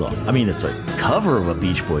Boys song. I mean, it's a cover of a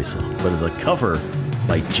Beach Boys song, but it's a cover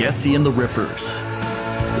by Jesse and the Rippers.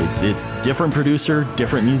 It's different producer,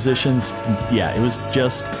 different musicians. Yeah, it was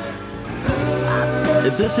just...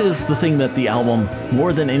 This is the thing that the album,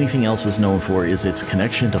 more than anything else, is known for, is its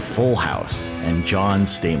connection to Full House and John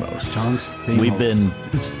Stamos. We've been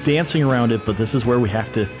dancing around it, but this is where we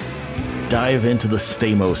have to dive into the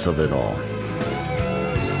Stamos of it all.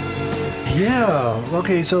 Yeah.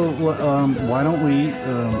 Okay, so why don't we...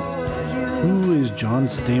 who is John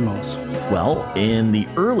Stamos? Well, in the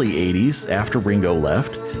early 80s, after Ringo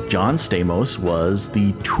left, John Stamos was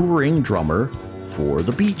the touring drummer for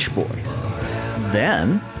the Beach Boys.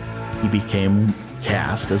 Then he became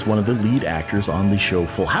cast as one of the lead actors on the show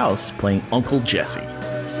Full House, playing Uncle Jesse.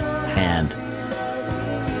 And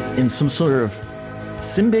in some sort of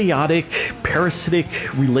symbiotic,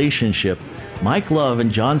 parasitic relationship, Mike Love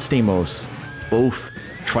and John Stamos both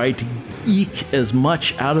tried to eke as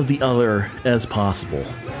much out of the other as possible.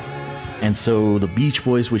 And so the Beach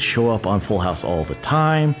Boys would show up on Full House all the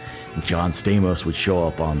time. John Stamos would show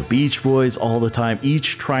up on the Beach Boys all the time,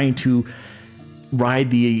 each trying to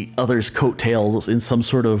ride the other's coattails in some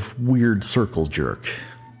sort of weird circle jerk.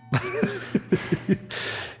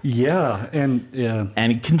 Yeah, and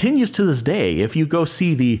it continues to this day. If you go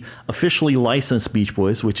see the officially licensed Beach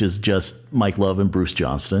Boys, which is just Mike Love and Bruce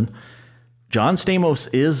Johnston, John Stamos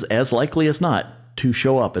is as likely as not to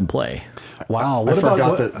show up and play. Wow, I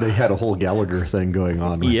forgot that they had a whole Gallagher thing going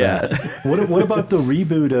on with that. What about the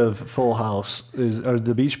reboot of Full House? Are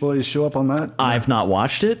the Beach Boys show up on that? I've not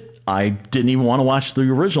watched it. I didn't even want to watch the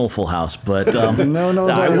original Full House, but no,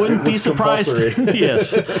 I wouldn't be surprised.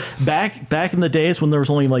 Yes, back in the days when there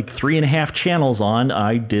was only like 3.5 channels on,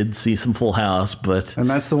 I did see some Full House, but and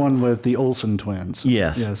that's the one with the Olsen twins.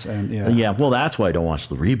 Yes, and yeah. Well, that's why I don't watch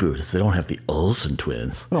the reboot. Is they don't have the Olsen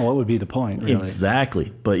twins. Well, what would be the point? Really?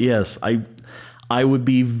 Exactly, but yes, I would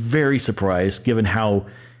be very surprised given how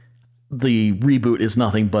the reboot is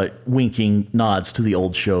nothing but winking nods to the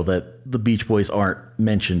old show that the Beach Boys aren't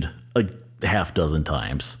mentioned a half dozen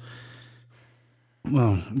times.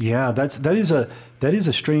 Well, yeah, that is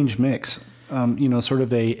a strange mix. Sort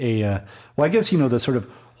of well, I guess the sort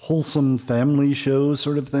of wholesome family show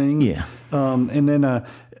sort of thing. Yeah. And then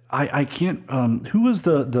I can't. Who was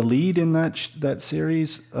the lead in that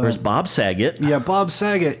series? There's Bob Saget. Yeah, Bob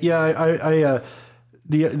Saget. Yeah,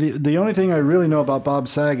 the only thing I really know about Bob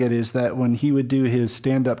Saget is that when he would do his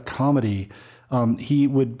stand-up comedy, he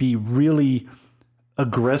would be really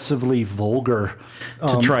aggressively vulgar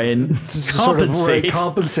to try and compensate.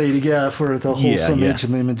 Compensating, for the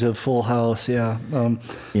wholesome image of Full House.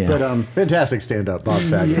 But fantastic stand-up, Bob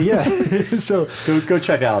Saget. Yeah. So go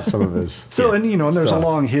check out some of his. So and there's a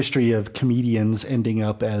long history of comedians ending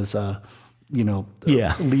up as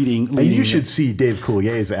leading. And you should see Dave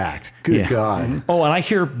Coulier's act. Good God. Oh, and I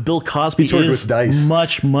hear Bill Cosby is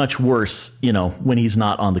much, much worse, when he's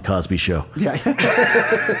not on the Cosby Show. Yeah.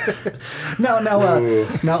 Now,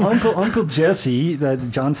 Uncle Jesse,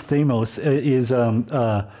 John Stamos, is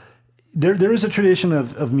there is a tradition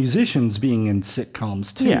of musicians being in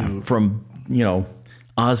sitcoms too. Yeah, from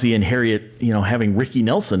Ozzy and Harriet, having Ricky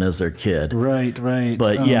Nelson as their kid. Right.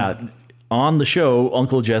 But on the show,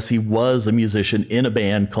 Uncle Jesse was a musician in a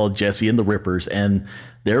band called Jesse and the Rippers, and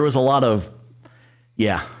there was a lot of,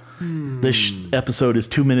 this episode is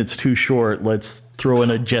 2 minutes too short. Let's throw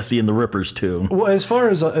in a Jesse and the Rippers tune. Well, as far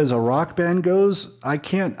as a rock band goes, I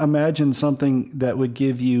can't imagine something that would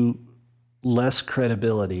give you less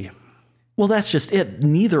credibility. Well, that's just it.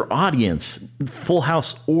 Neither audience, Full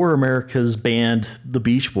House or America's band, the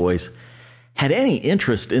Beach Boys, had any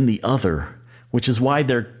interest in the other, which is why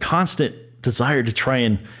their constant desire to try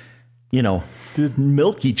and,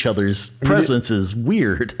 milk each other's presence is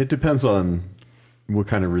weird. It depends on what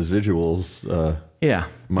kind of residuals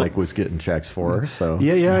Mike was getting checks for. So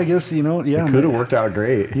yeah, I guess it could have worked out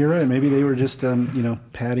great. You're right. Maybe they were just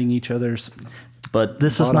patting each other's. But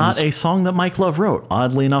this is not a song that Mike Love wrote.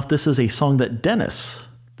 Oddly enough, this is a song that Dennis,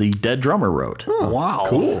 the Dead drummer, wrote. Oh, wow,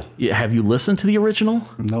 cool. Have you listened to the original?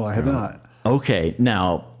 No, I have not. Okay,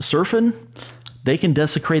 now Surfin', they can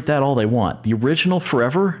desecrate that all they want. The original,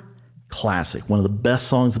 Forever, classic, one of the best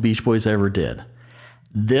songs the Beach Boys ever did.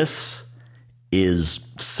 This is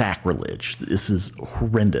sacrilege. This is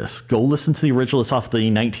horrendous. Go listen to the original. It's off the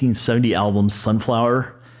 1970 album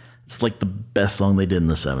Sunflower. It's like the best song they did in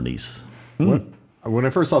the 70s. When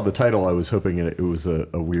I first saw the title, I was hoping it was a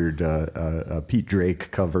weird Pete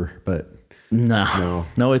Drake cover, but no,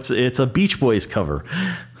 it's a Beach Boys cover,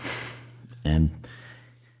 and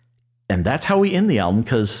that's how we end the album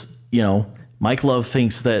because Mike Love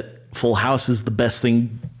thinks that Full House is the best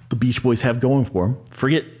thing the Beach Boys have going for them.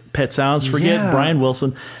 Forget Pet Sounds, forget Brian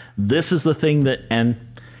Wilson. This is the thing that, and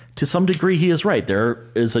to some degree, he is right.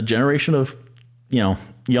 There is a generation of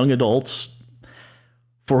young adults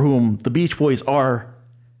for whom the Beach Boys are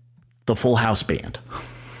the Full House band.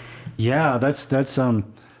 Yeah, that's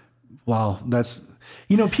wow. That's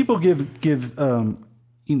people give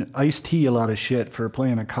Ice-T a lot of shit for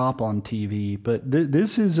playing a cop on TV, but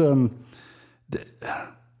this is I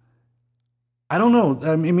don't know.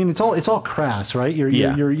 I mean, it's all crass, right? You're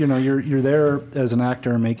there as an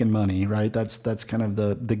actor making money, right? That's kind of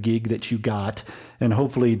the gig that you got, and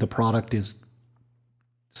hopefully the product is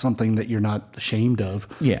something that you're not ashamed of.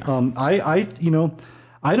 Yeah.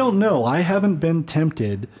 I don't know. I haven't been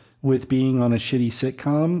tempted with being on a shitty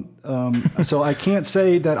sitcom. So I can't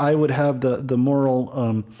say that I would have the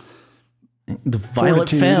moral, the Violet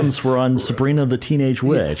Femmes were on Sabrina the Teenage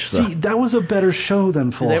Witch. So. See, that was a better show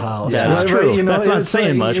than Full House. Yeah, that's true. Right? That's not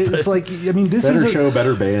saying much. It's like, I mean, this better is show,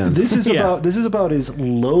 better band. This is about as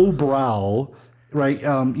lowbrow. Right,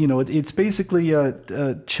 it's basically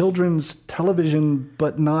a children's television,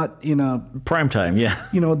 but not in a primetime. Yeah,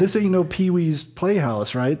 this ain't no Pee-wee's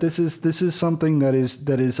Playhouse, right? This is something that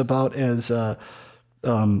is about as,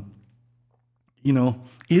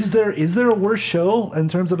 is there a worse show in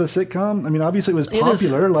terms of a sitcom? I mean, obviously it was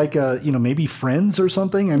popular, like maybe Friends or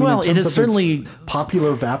something. I mean, well, it is certainly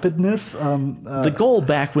popular vapidness. The goal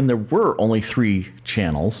back when there were only 4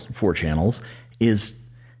 channels, is.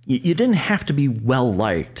 You didn't have to be well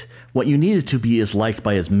liked. What you needed to be is liked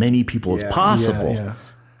by as many people as possible. Yeah.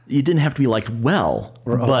 You didn't have to be liked well,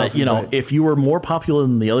 but if you were more popular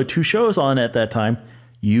than the other 2 shows on at that time,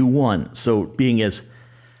 you won. So being as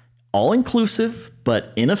all inclusive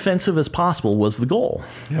but inoffensive as possible was the goal.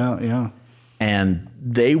 Yeah. And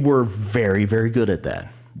they were very, very good at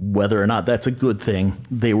that. Whether or not that's a good thing,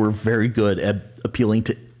 they were very good at appealing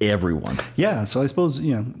to everyone. Yeah. So I suppose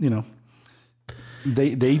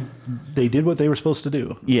They did what they were supposed to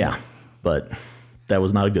do. Yeah. but that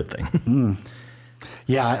was not a good thing.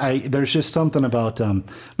 Yeah, there's just something about.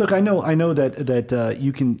 Look, I know that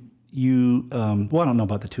you well, I don't know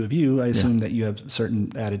about the two of you. I assume that you have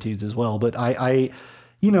certain attitudes as well, but I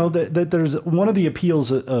that there's one of the appeals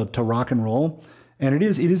to rock and roll, and it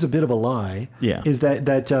is a bit of a lie. Yeah, is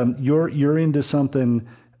that you're into something.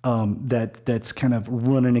 That's kind of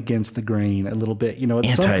running against the grain a little bit,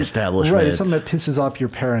 it's anti-establishment, right? It's something that pisses off your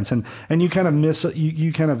parents, and you kind of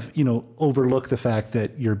you kind of overlook the fact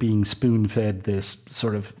that you're being spoon-fed this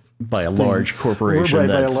sort of by a large corporation. Right,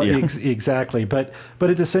 exactly. But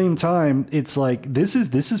at the same time, it's like this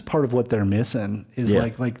is part of what they're missing is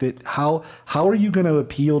like that. How are you going to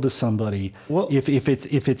appeal to somebody if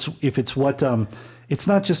it's what it's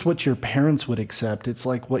not just what your parents would accept. It's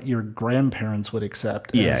like what your grandparents would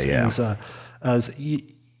accept. As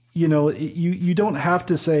you don't have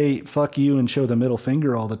to say fuck you and show the middle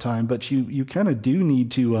finger all the time, but you kind of do need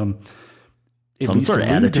to some sort of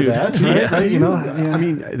attitude. Right? I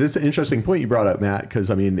mean, this is an interesting point you brought up, Matt, because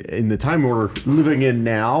I mean, in the time we're living in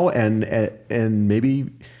now, and maybe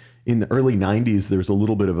in the early 90s, there's a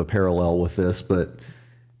little bit of a parallel with this, but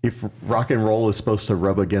if rock and roll is supposed to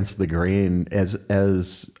rub against the grain as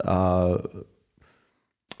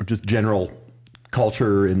just general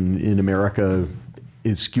culture in America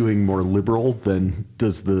is skewing more liberal, then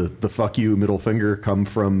does the fuck you middle finger come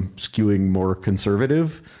from skewing more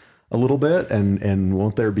conservative a little bit? And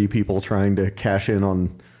won't there be people trying to cash in on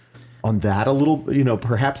that a little?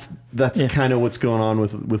 Perhaps that's kind of what's going on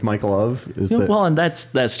with Mike Love. Well, and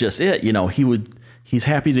that's just it. He's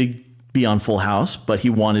happy to be on Full House, but he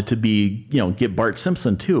wanted to be, get Bart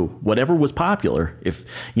Simpson too. Whatever was popular. If,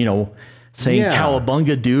 saying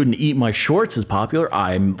cowabunga dude and eat my shorts is popular,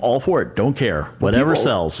 I'm all for it. Don't care. Whatever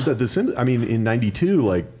sells. In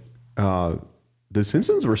 92, the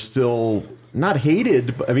Simpsons were still not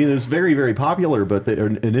hated. But, it was very, very popular, but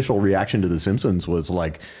the initial reaction to the Simpsons was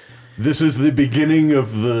like, this is the beginning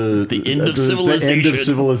of the end of civilization. The end of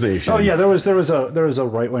civilization. Oh yeah, there was a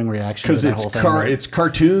right-wing reaction because it's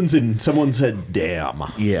cartoons, and someone said, "Damn."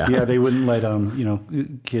 Yeah, they wouldn't let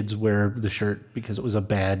kids wear the shirt because it was a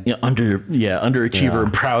bad underachiever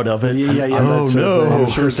and proud of it. I'm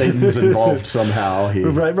sure Satan's involved somehow. He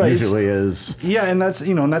usually is. Yeah, and that's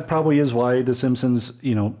and that probably is why the Simpsons,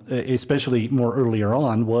 especially more earlier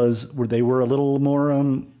on, they were a little more.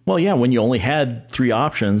 When you only had three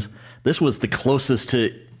options, this was the closest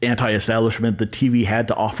to anti-establishment the TV had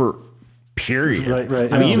to offer, period.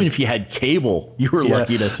 Right. Even if you had cable, you were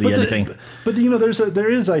lucky to see anything. But there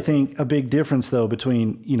is, I think, a big difference though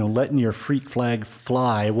between letting your freak flag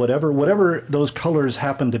fly, whatever those colors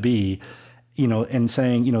happen to be, and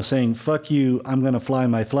saying fuck you, I'm going to fly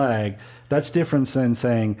my flag. That's different than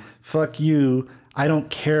saying fuck you, I don't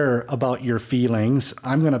care about your feelings,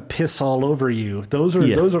 I'm going to piss all over you. Those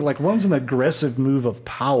are like, one's an aggressive move of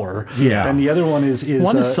power. Yeah. And the other one is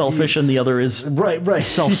one is selfish and the other is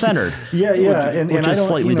self-centered. Which is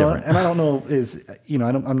slightly different. And I don't know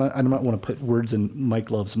I don't want to put words in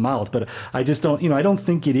Mike Love's mouth, but I just don't, I don't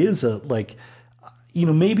think it is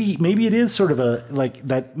maybe it is sort of a like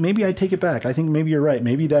that. Maybe I take it back. I think maybe you're right.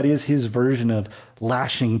 Maybe that is his version of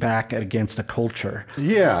lashing back against a culture.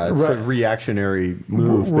 Yeah, it's a reactionary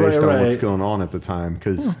move based on what's going on at the time.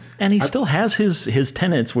 And he still has his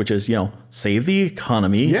tenets, which is save the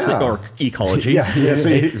economy or ecology.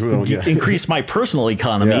 Increase my personal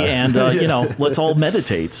economy, and let's all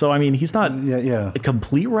meditate. So he's not a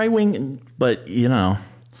complete right wing, but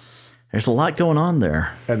there's a lot going on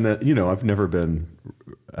there. And that I've never been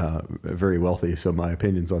very wealthy, so my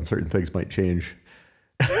opinions on certain things might change.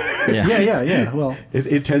 Well,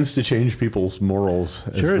 it tends to change people's morals.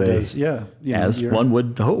 Sure, it does. Yeah, as one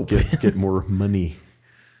would hope. Get more money.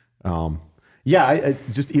 I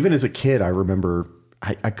just, even as a kid, I remember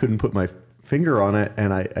I couldn't put my finger on it,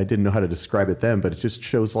 and I didn't know how to describe it then. But it just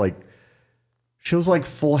shows like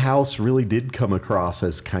Full House really did come across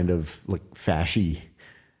as kind of like fashy.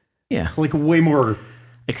 Yeah, like way more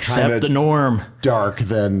accept the norm, dark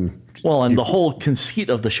than. Well, and the whole conceit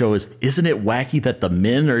of the show isn't it wacky that the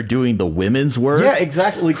men are doing the women's work? Yeah,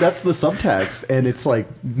 exactly. Like that's the subtext, and it's like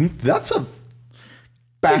that's a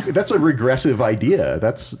regressive idea.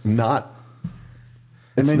 That's not.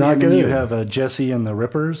 And then you have Jesse and the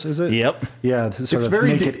Rippers, is it? Yep. Yeah, to sort of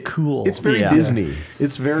make it cool. It's very Disney.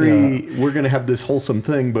 It's very we're going to have this wholesome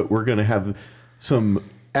thing, but we're going to have some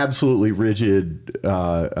absolutely rigid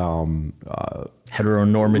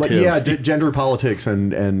heteronormative gender politics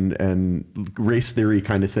and race theory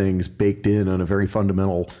kind of things baked in on a very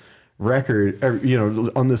fundamental record,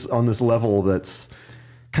 on this level that's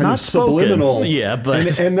kind Not of subliminal. spoken. Yeah,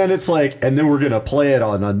 but and then it's like, and then we're gonna play it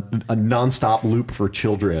on a nonstop loop for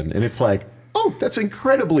children, and it's like, oh, that's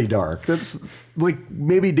incredibly dark. That's like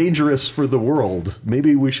maybe dangerous for the world.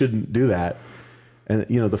 Maybe we shouldn't do that. And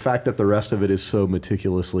the fact that the rest of it is so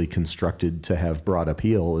meticulously constructed to have broad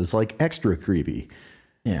appeal is like extra creepy.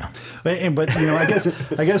 Yeah, but I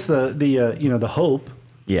guess the hope.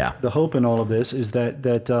 Yeah, the hope in all of this is that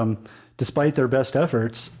despite their best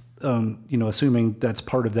efforts, assuming that's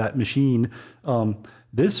part of that machine,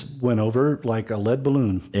 this went over like a lead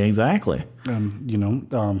balloon. Exactly.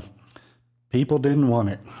 People didn't want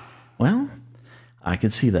it. Well, I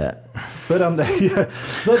can see that. But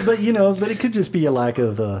but it could just be a lack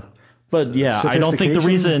of. But yeah, I don't think the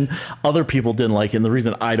reason other people didn't like it and the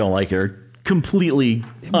reason I don't like it are completely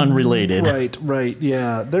unrelated. Right.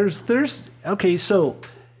 Yeah. There's okay. So,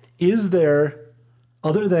 is there,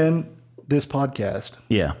 other than this podcast?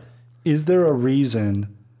 Yeah. Is there a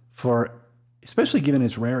reason for, especially given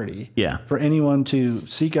its rarity? Yeah. For anyone to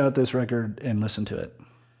seek out this record and listen to it?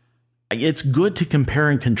 It's good to compare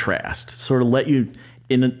and contrast. Sort of let you,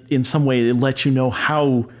 in some way, it lets you know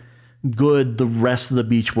how good the rest of the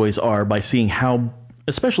Beach Boys are by seeing how,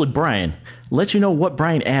 especially Brian, lets you know what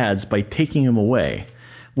Brian adds by taking him away,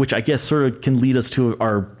 which I guess sort of can lead us to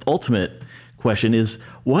our ultimate question is,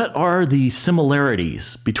 what are the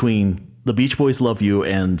similarities between The Beach Boys' Love You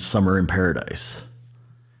and Summer in Paradise?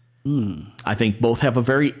 I think both have a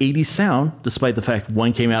very 80s sound, despite the fact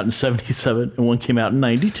one came out in 77 and one came out in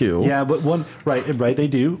 92. Yeah, but one, right, they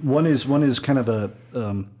do. One is kind of a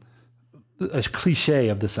cliche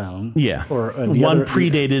of the sound. Yeah. Or one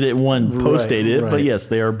predated it, one postdated it, but yes,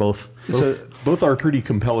 they are both. Both are pretty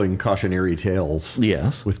compelling cautionary tales.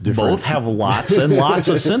 Yes. With different... Both have lots and lots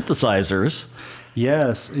of synthesizers.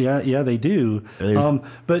 Yes. Yeah, they do.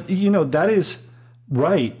 But that is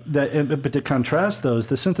right. But to contrast those,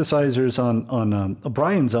 the synthesizers on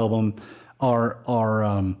Brian's album are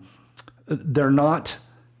they're not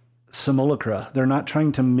simulacra. They're not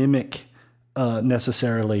trying to mimic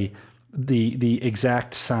necessarily the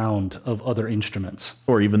exact sound of other instruments,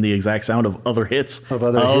 or even the exact sound of other hits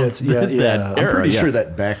Yeah. I'm pretty sure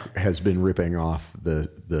that Beck has been ripping off the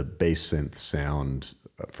bass synth sound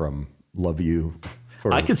from Love You.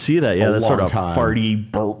 I could see that. Yeah, that's sort of farty.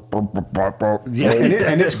 Yeah,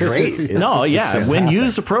 and it's great. It's when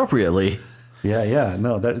used appropriately. Yeah.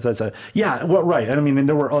 No, that's well, right. I mean, and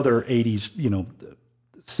there were other 80s,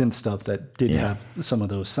 synth stuff that did have some of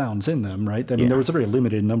those sounds in them, right? I mean, there was a very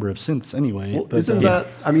limited number of synths anyway. Well, isn't that?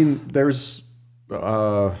 I mean, there's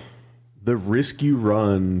the risk you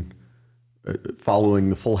run following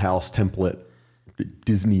the Full House template,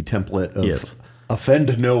 Disney template of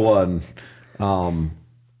offend no one.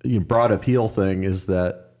 Broad appeal thing is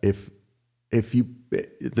that if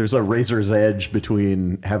there's a razor's edge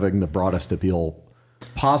between having the broadest appeal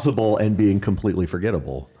possible and being completely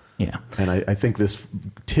forgettable. Yeah. And I think this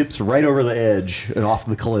tips right over the edge and off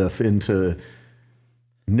the cliff into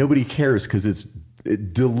nobody cares because it's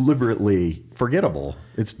deliberately forgettable.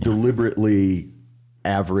 It's deliberately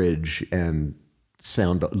average and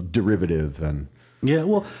sound derivative. And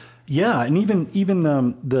and even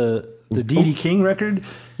the D.D. King record,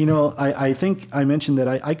 I think I mentioned that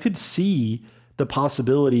I could see the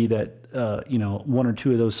possibility that one or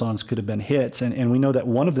two of those songs could have been hits, and we know that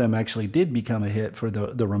one of them actually did become a hit for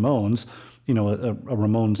the Ramones, a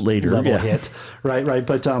Ramones later level hit, right.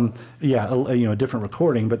 But a different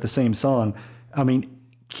recording, but the same song. I mean,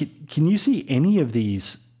 can you see any of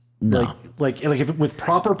these? No. Like if with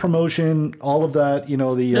proper promotion, all of that,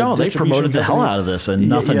 they promoted the hell out of this and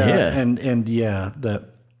nothing hit.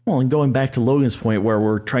 And going back to Logan's point where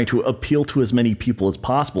we're trying to appeal to as many people as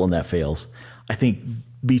possible and that fails, I think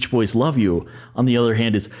Beach Boys Love You, on the other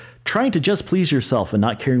hand, is trying to just please yourself and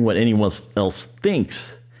not caring what anyone else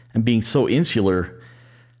thinks and being so insular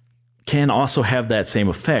can also have that same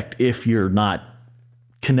effect if you're not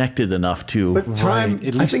connected enough to. But time,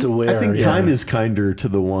 at least aware. I think time is kinder to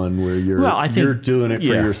the one where you're doing it for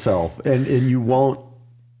yourself, and you won't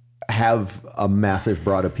have a massive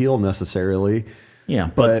broad appeal necessarily.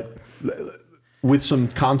 Yeah, but with some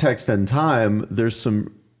context and time, there's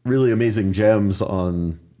some really amazing gems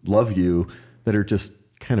on Love You that are just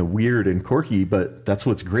kind of weird and quirky, but that's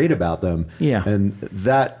what's great about them. Yeah. And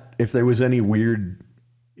that, if there was any weird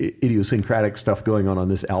idiosyncratic stuff going on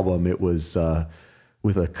this album, it was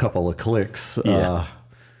with a couple of clicks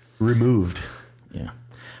removed. Yeah.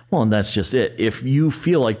 Well, and that's just it. If you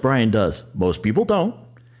feel like Brian does, most people don't,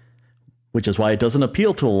 which is why it doesn't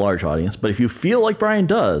appeal to a large audience. But if you feel like Brian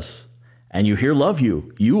does and you hear Love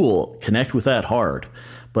You, you will connect with that hard.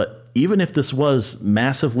 But even if this was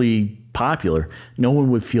massively popular, no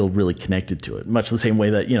one would feel really connected to it. Much the same way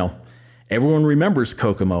that, everyone remembers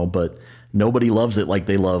Kokomo, but nobody loves it like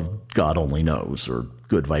they love God Only Knows or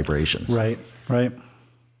Good Vibrations. Right.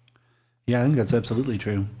 Yeah, I think that's absolutely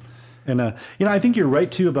true. And, I think you're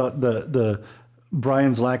right too about the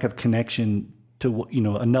Brian's lack of connection to,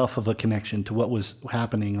 enough of a connection to what was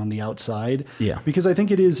happening on the outside. Yeah. Because I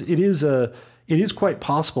think it is quite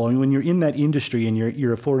possible. I mean, when you're in that industry and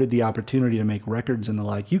you're afforded the opportunity to make records and the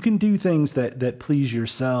like, you can do things that please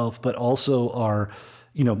yourself, but also are,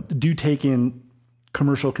 do take in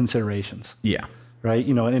commercial considerations. Yeah. Right.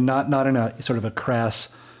 And not in a sort of a crass,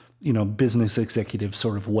 business executive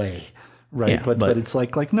sort of way. Right. Yeah, but it's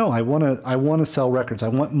like, no, I want to sell records. I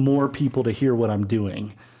want more people to hear what I'm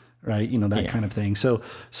doing. Right. That kind of thing. So,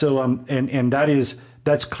 and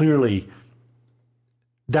that's clearly,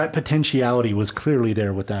 that potentiality was clearly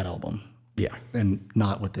there with that album. Yeah. And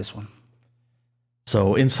not with this one.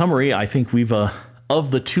 So in summary, I think we've,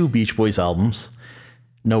 of the 2 Beach Boys albums,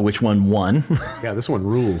 know which one won. Yeah, this one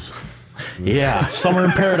rules. Yeah, Summer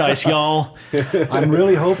in Paradise, y'all. I'm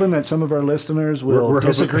really hoping that some of our listeners will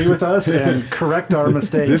disagree with us and correct our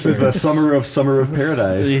mistakes. This is the Summer of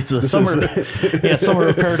Paradise. It's a Summer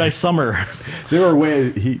of Paradise Summer. There were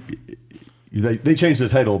ways they changed the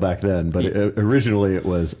title back then, but originally it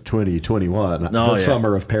was 2021,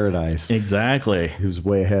 Summer of Paradise. Exactly. He was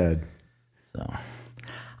way ahead. So,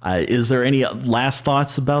 is there any last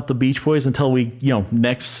thoughts about the Beach Boys until we,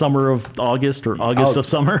 next summer of August or August of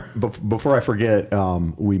summer? Before I forget,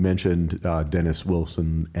 we mentioned Dennis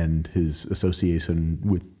Wilson and his association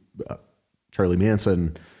with Charlie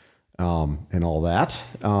Manson and all that.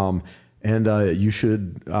 And you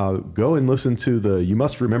should go and listen to the You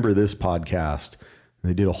Must Remember This podcast.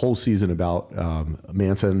 They did a whole season about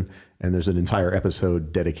Manson, and there's an entire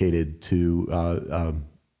episode dedicated to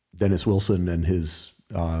Dennis Wilson and his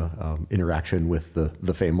interaction with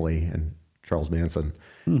the family and Charles Manson.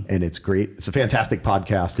 And it's great. It's a fantastic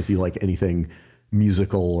podcast if you like anything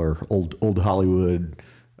musical or old Hollywood,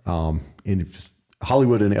 in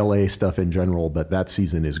Hollywood and LA stuff in general. But that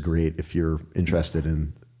season is great if you're interested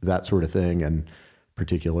in that sort of thing, and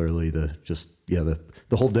particularly the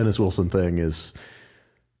whole Dennis Wilson thing is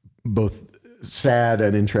both sad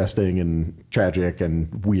and interesting and tragic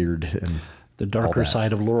and weird and the darker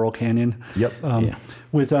side of Laurel Canyon. Yep.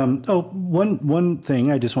 With one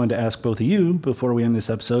thing I just wanted to ask both of you before we end this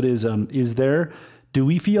episode is do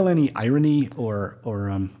we feel any irony or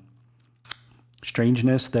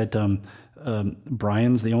strangeness that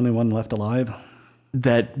Brian's the only one left alive?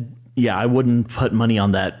 I wouldn't put money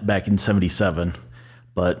on that back in 1977,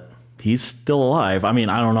 but he's still alive. I mean,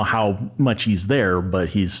 I don't know how much he's there, but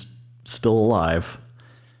he's still alive.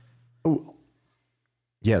 Oh,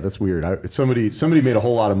 yeah, that's weird. Somebody made a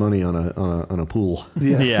whole lot of money on a pool.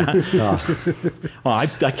 Yeah. Well, I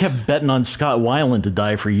kept betting on Scott Weiland to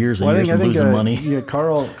die for years and years and losing money. Yeah,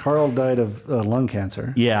 Carl died of lung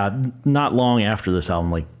cancer. Yeah, not long after this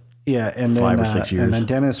album, and 5 or 6 years. And then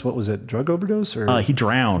Dennis, what was it? Drug overdose or he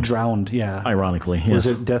drowned. Drowned, yeah. Ironically, yes. Was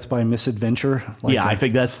it death by misadventure? I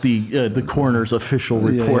think that's the coroner's official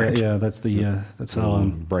report. Yeah, that's how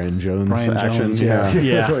Brian Jones actions. Yeah.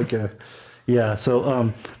 Yeah.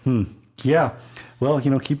 So, Well,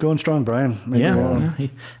 keep going strong, Brian.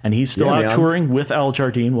 And he's still out touring with Al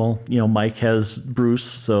Jardine. Well, Mike has Bruce,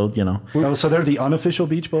 so Oh, so they're the unofficial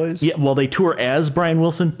Beach Boys? Yeah, well, they tour as Brian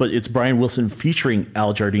Wilson, but it's Brian Wilson featuring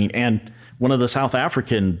Al Jardine and one of the South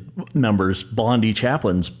African members, Blondie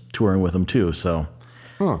Chaplin's touring with them too. So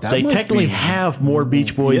they technically have more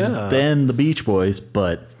Beach Boys than the Beach Boys,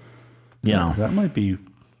 but that might be.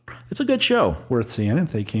 It's a good show. Worth seeing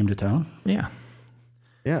if they came to town. Yeah.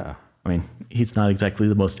 Yeah. I mean, he's not exactly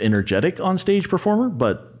the most energetic on-stage performer,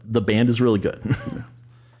 but the band is really good.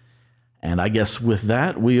 And I guess with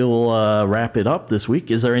that, we'll wrap it up this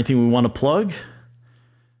week. Is there anything we want to plug?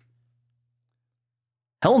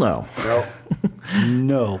 Hell no.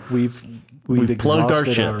 No. We've plugged our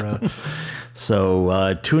shit.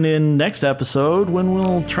 So tune in next episode when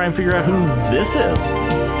we'll try and figure out who this is.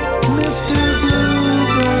 Mr.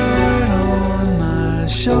 Bluebird on my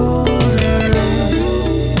shoulder.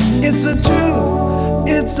 It's the truth,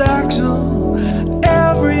 it's actual.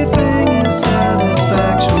 Everything is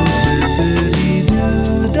satisfaction.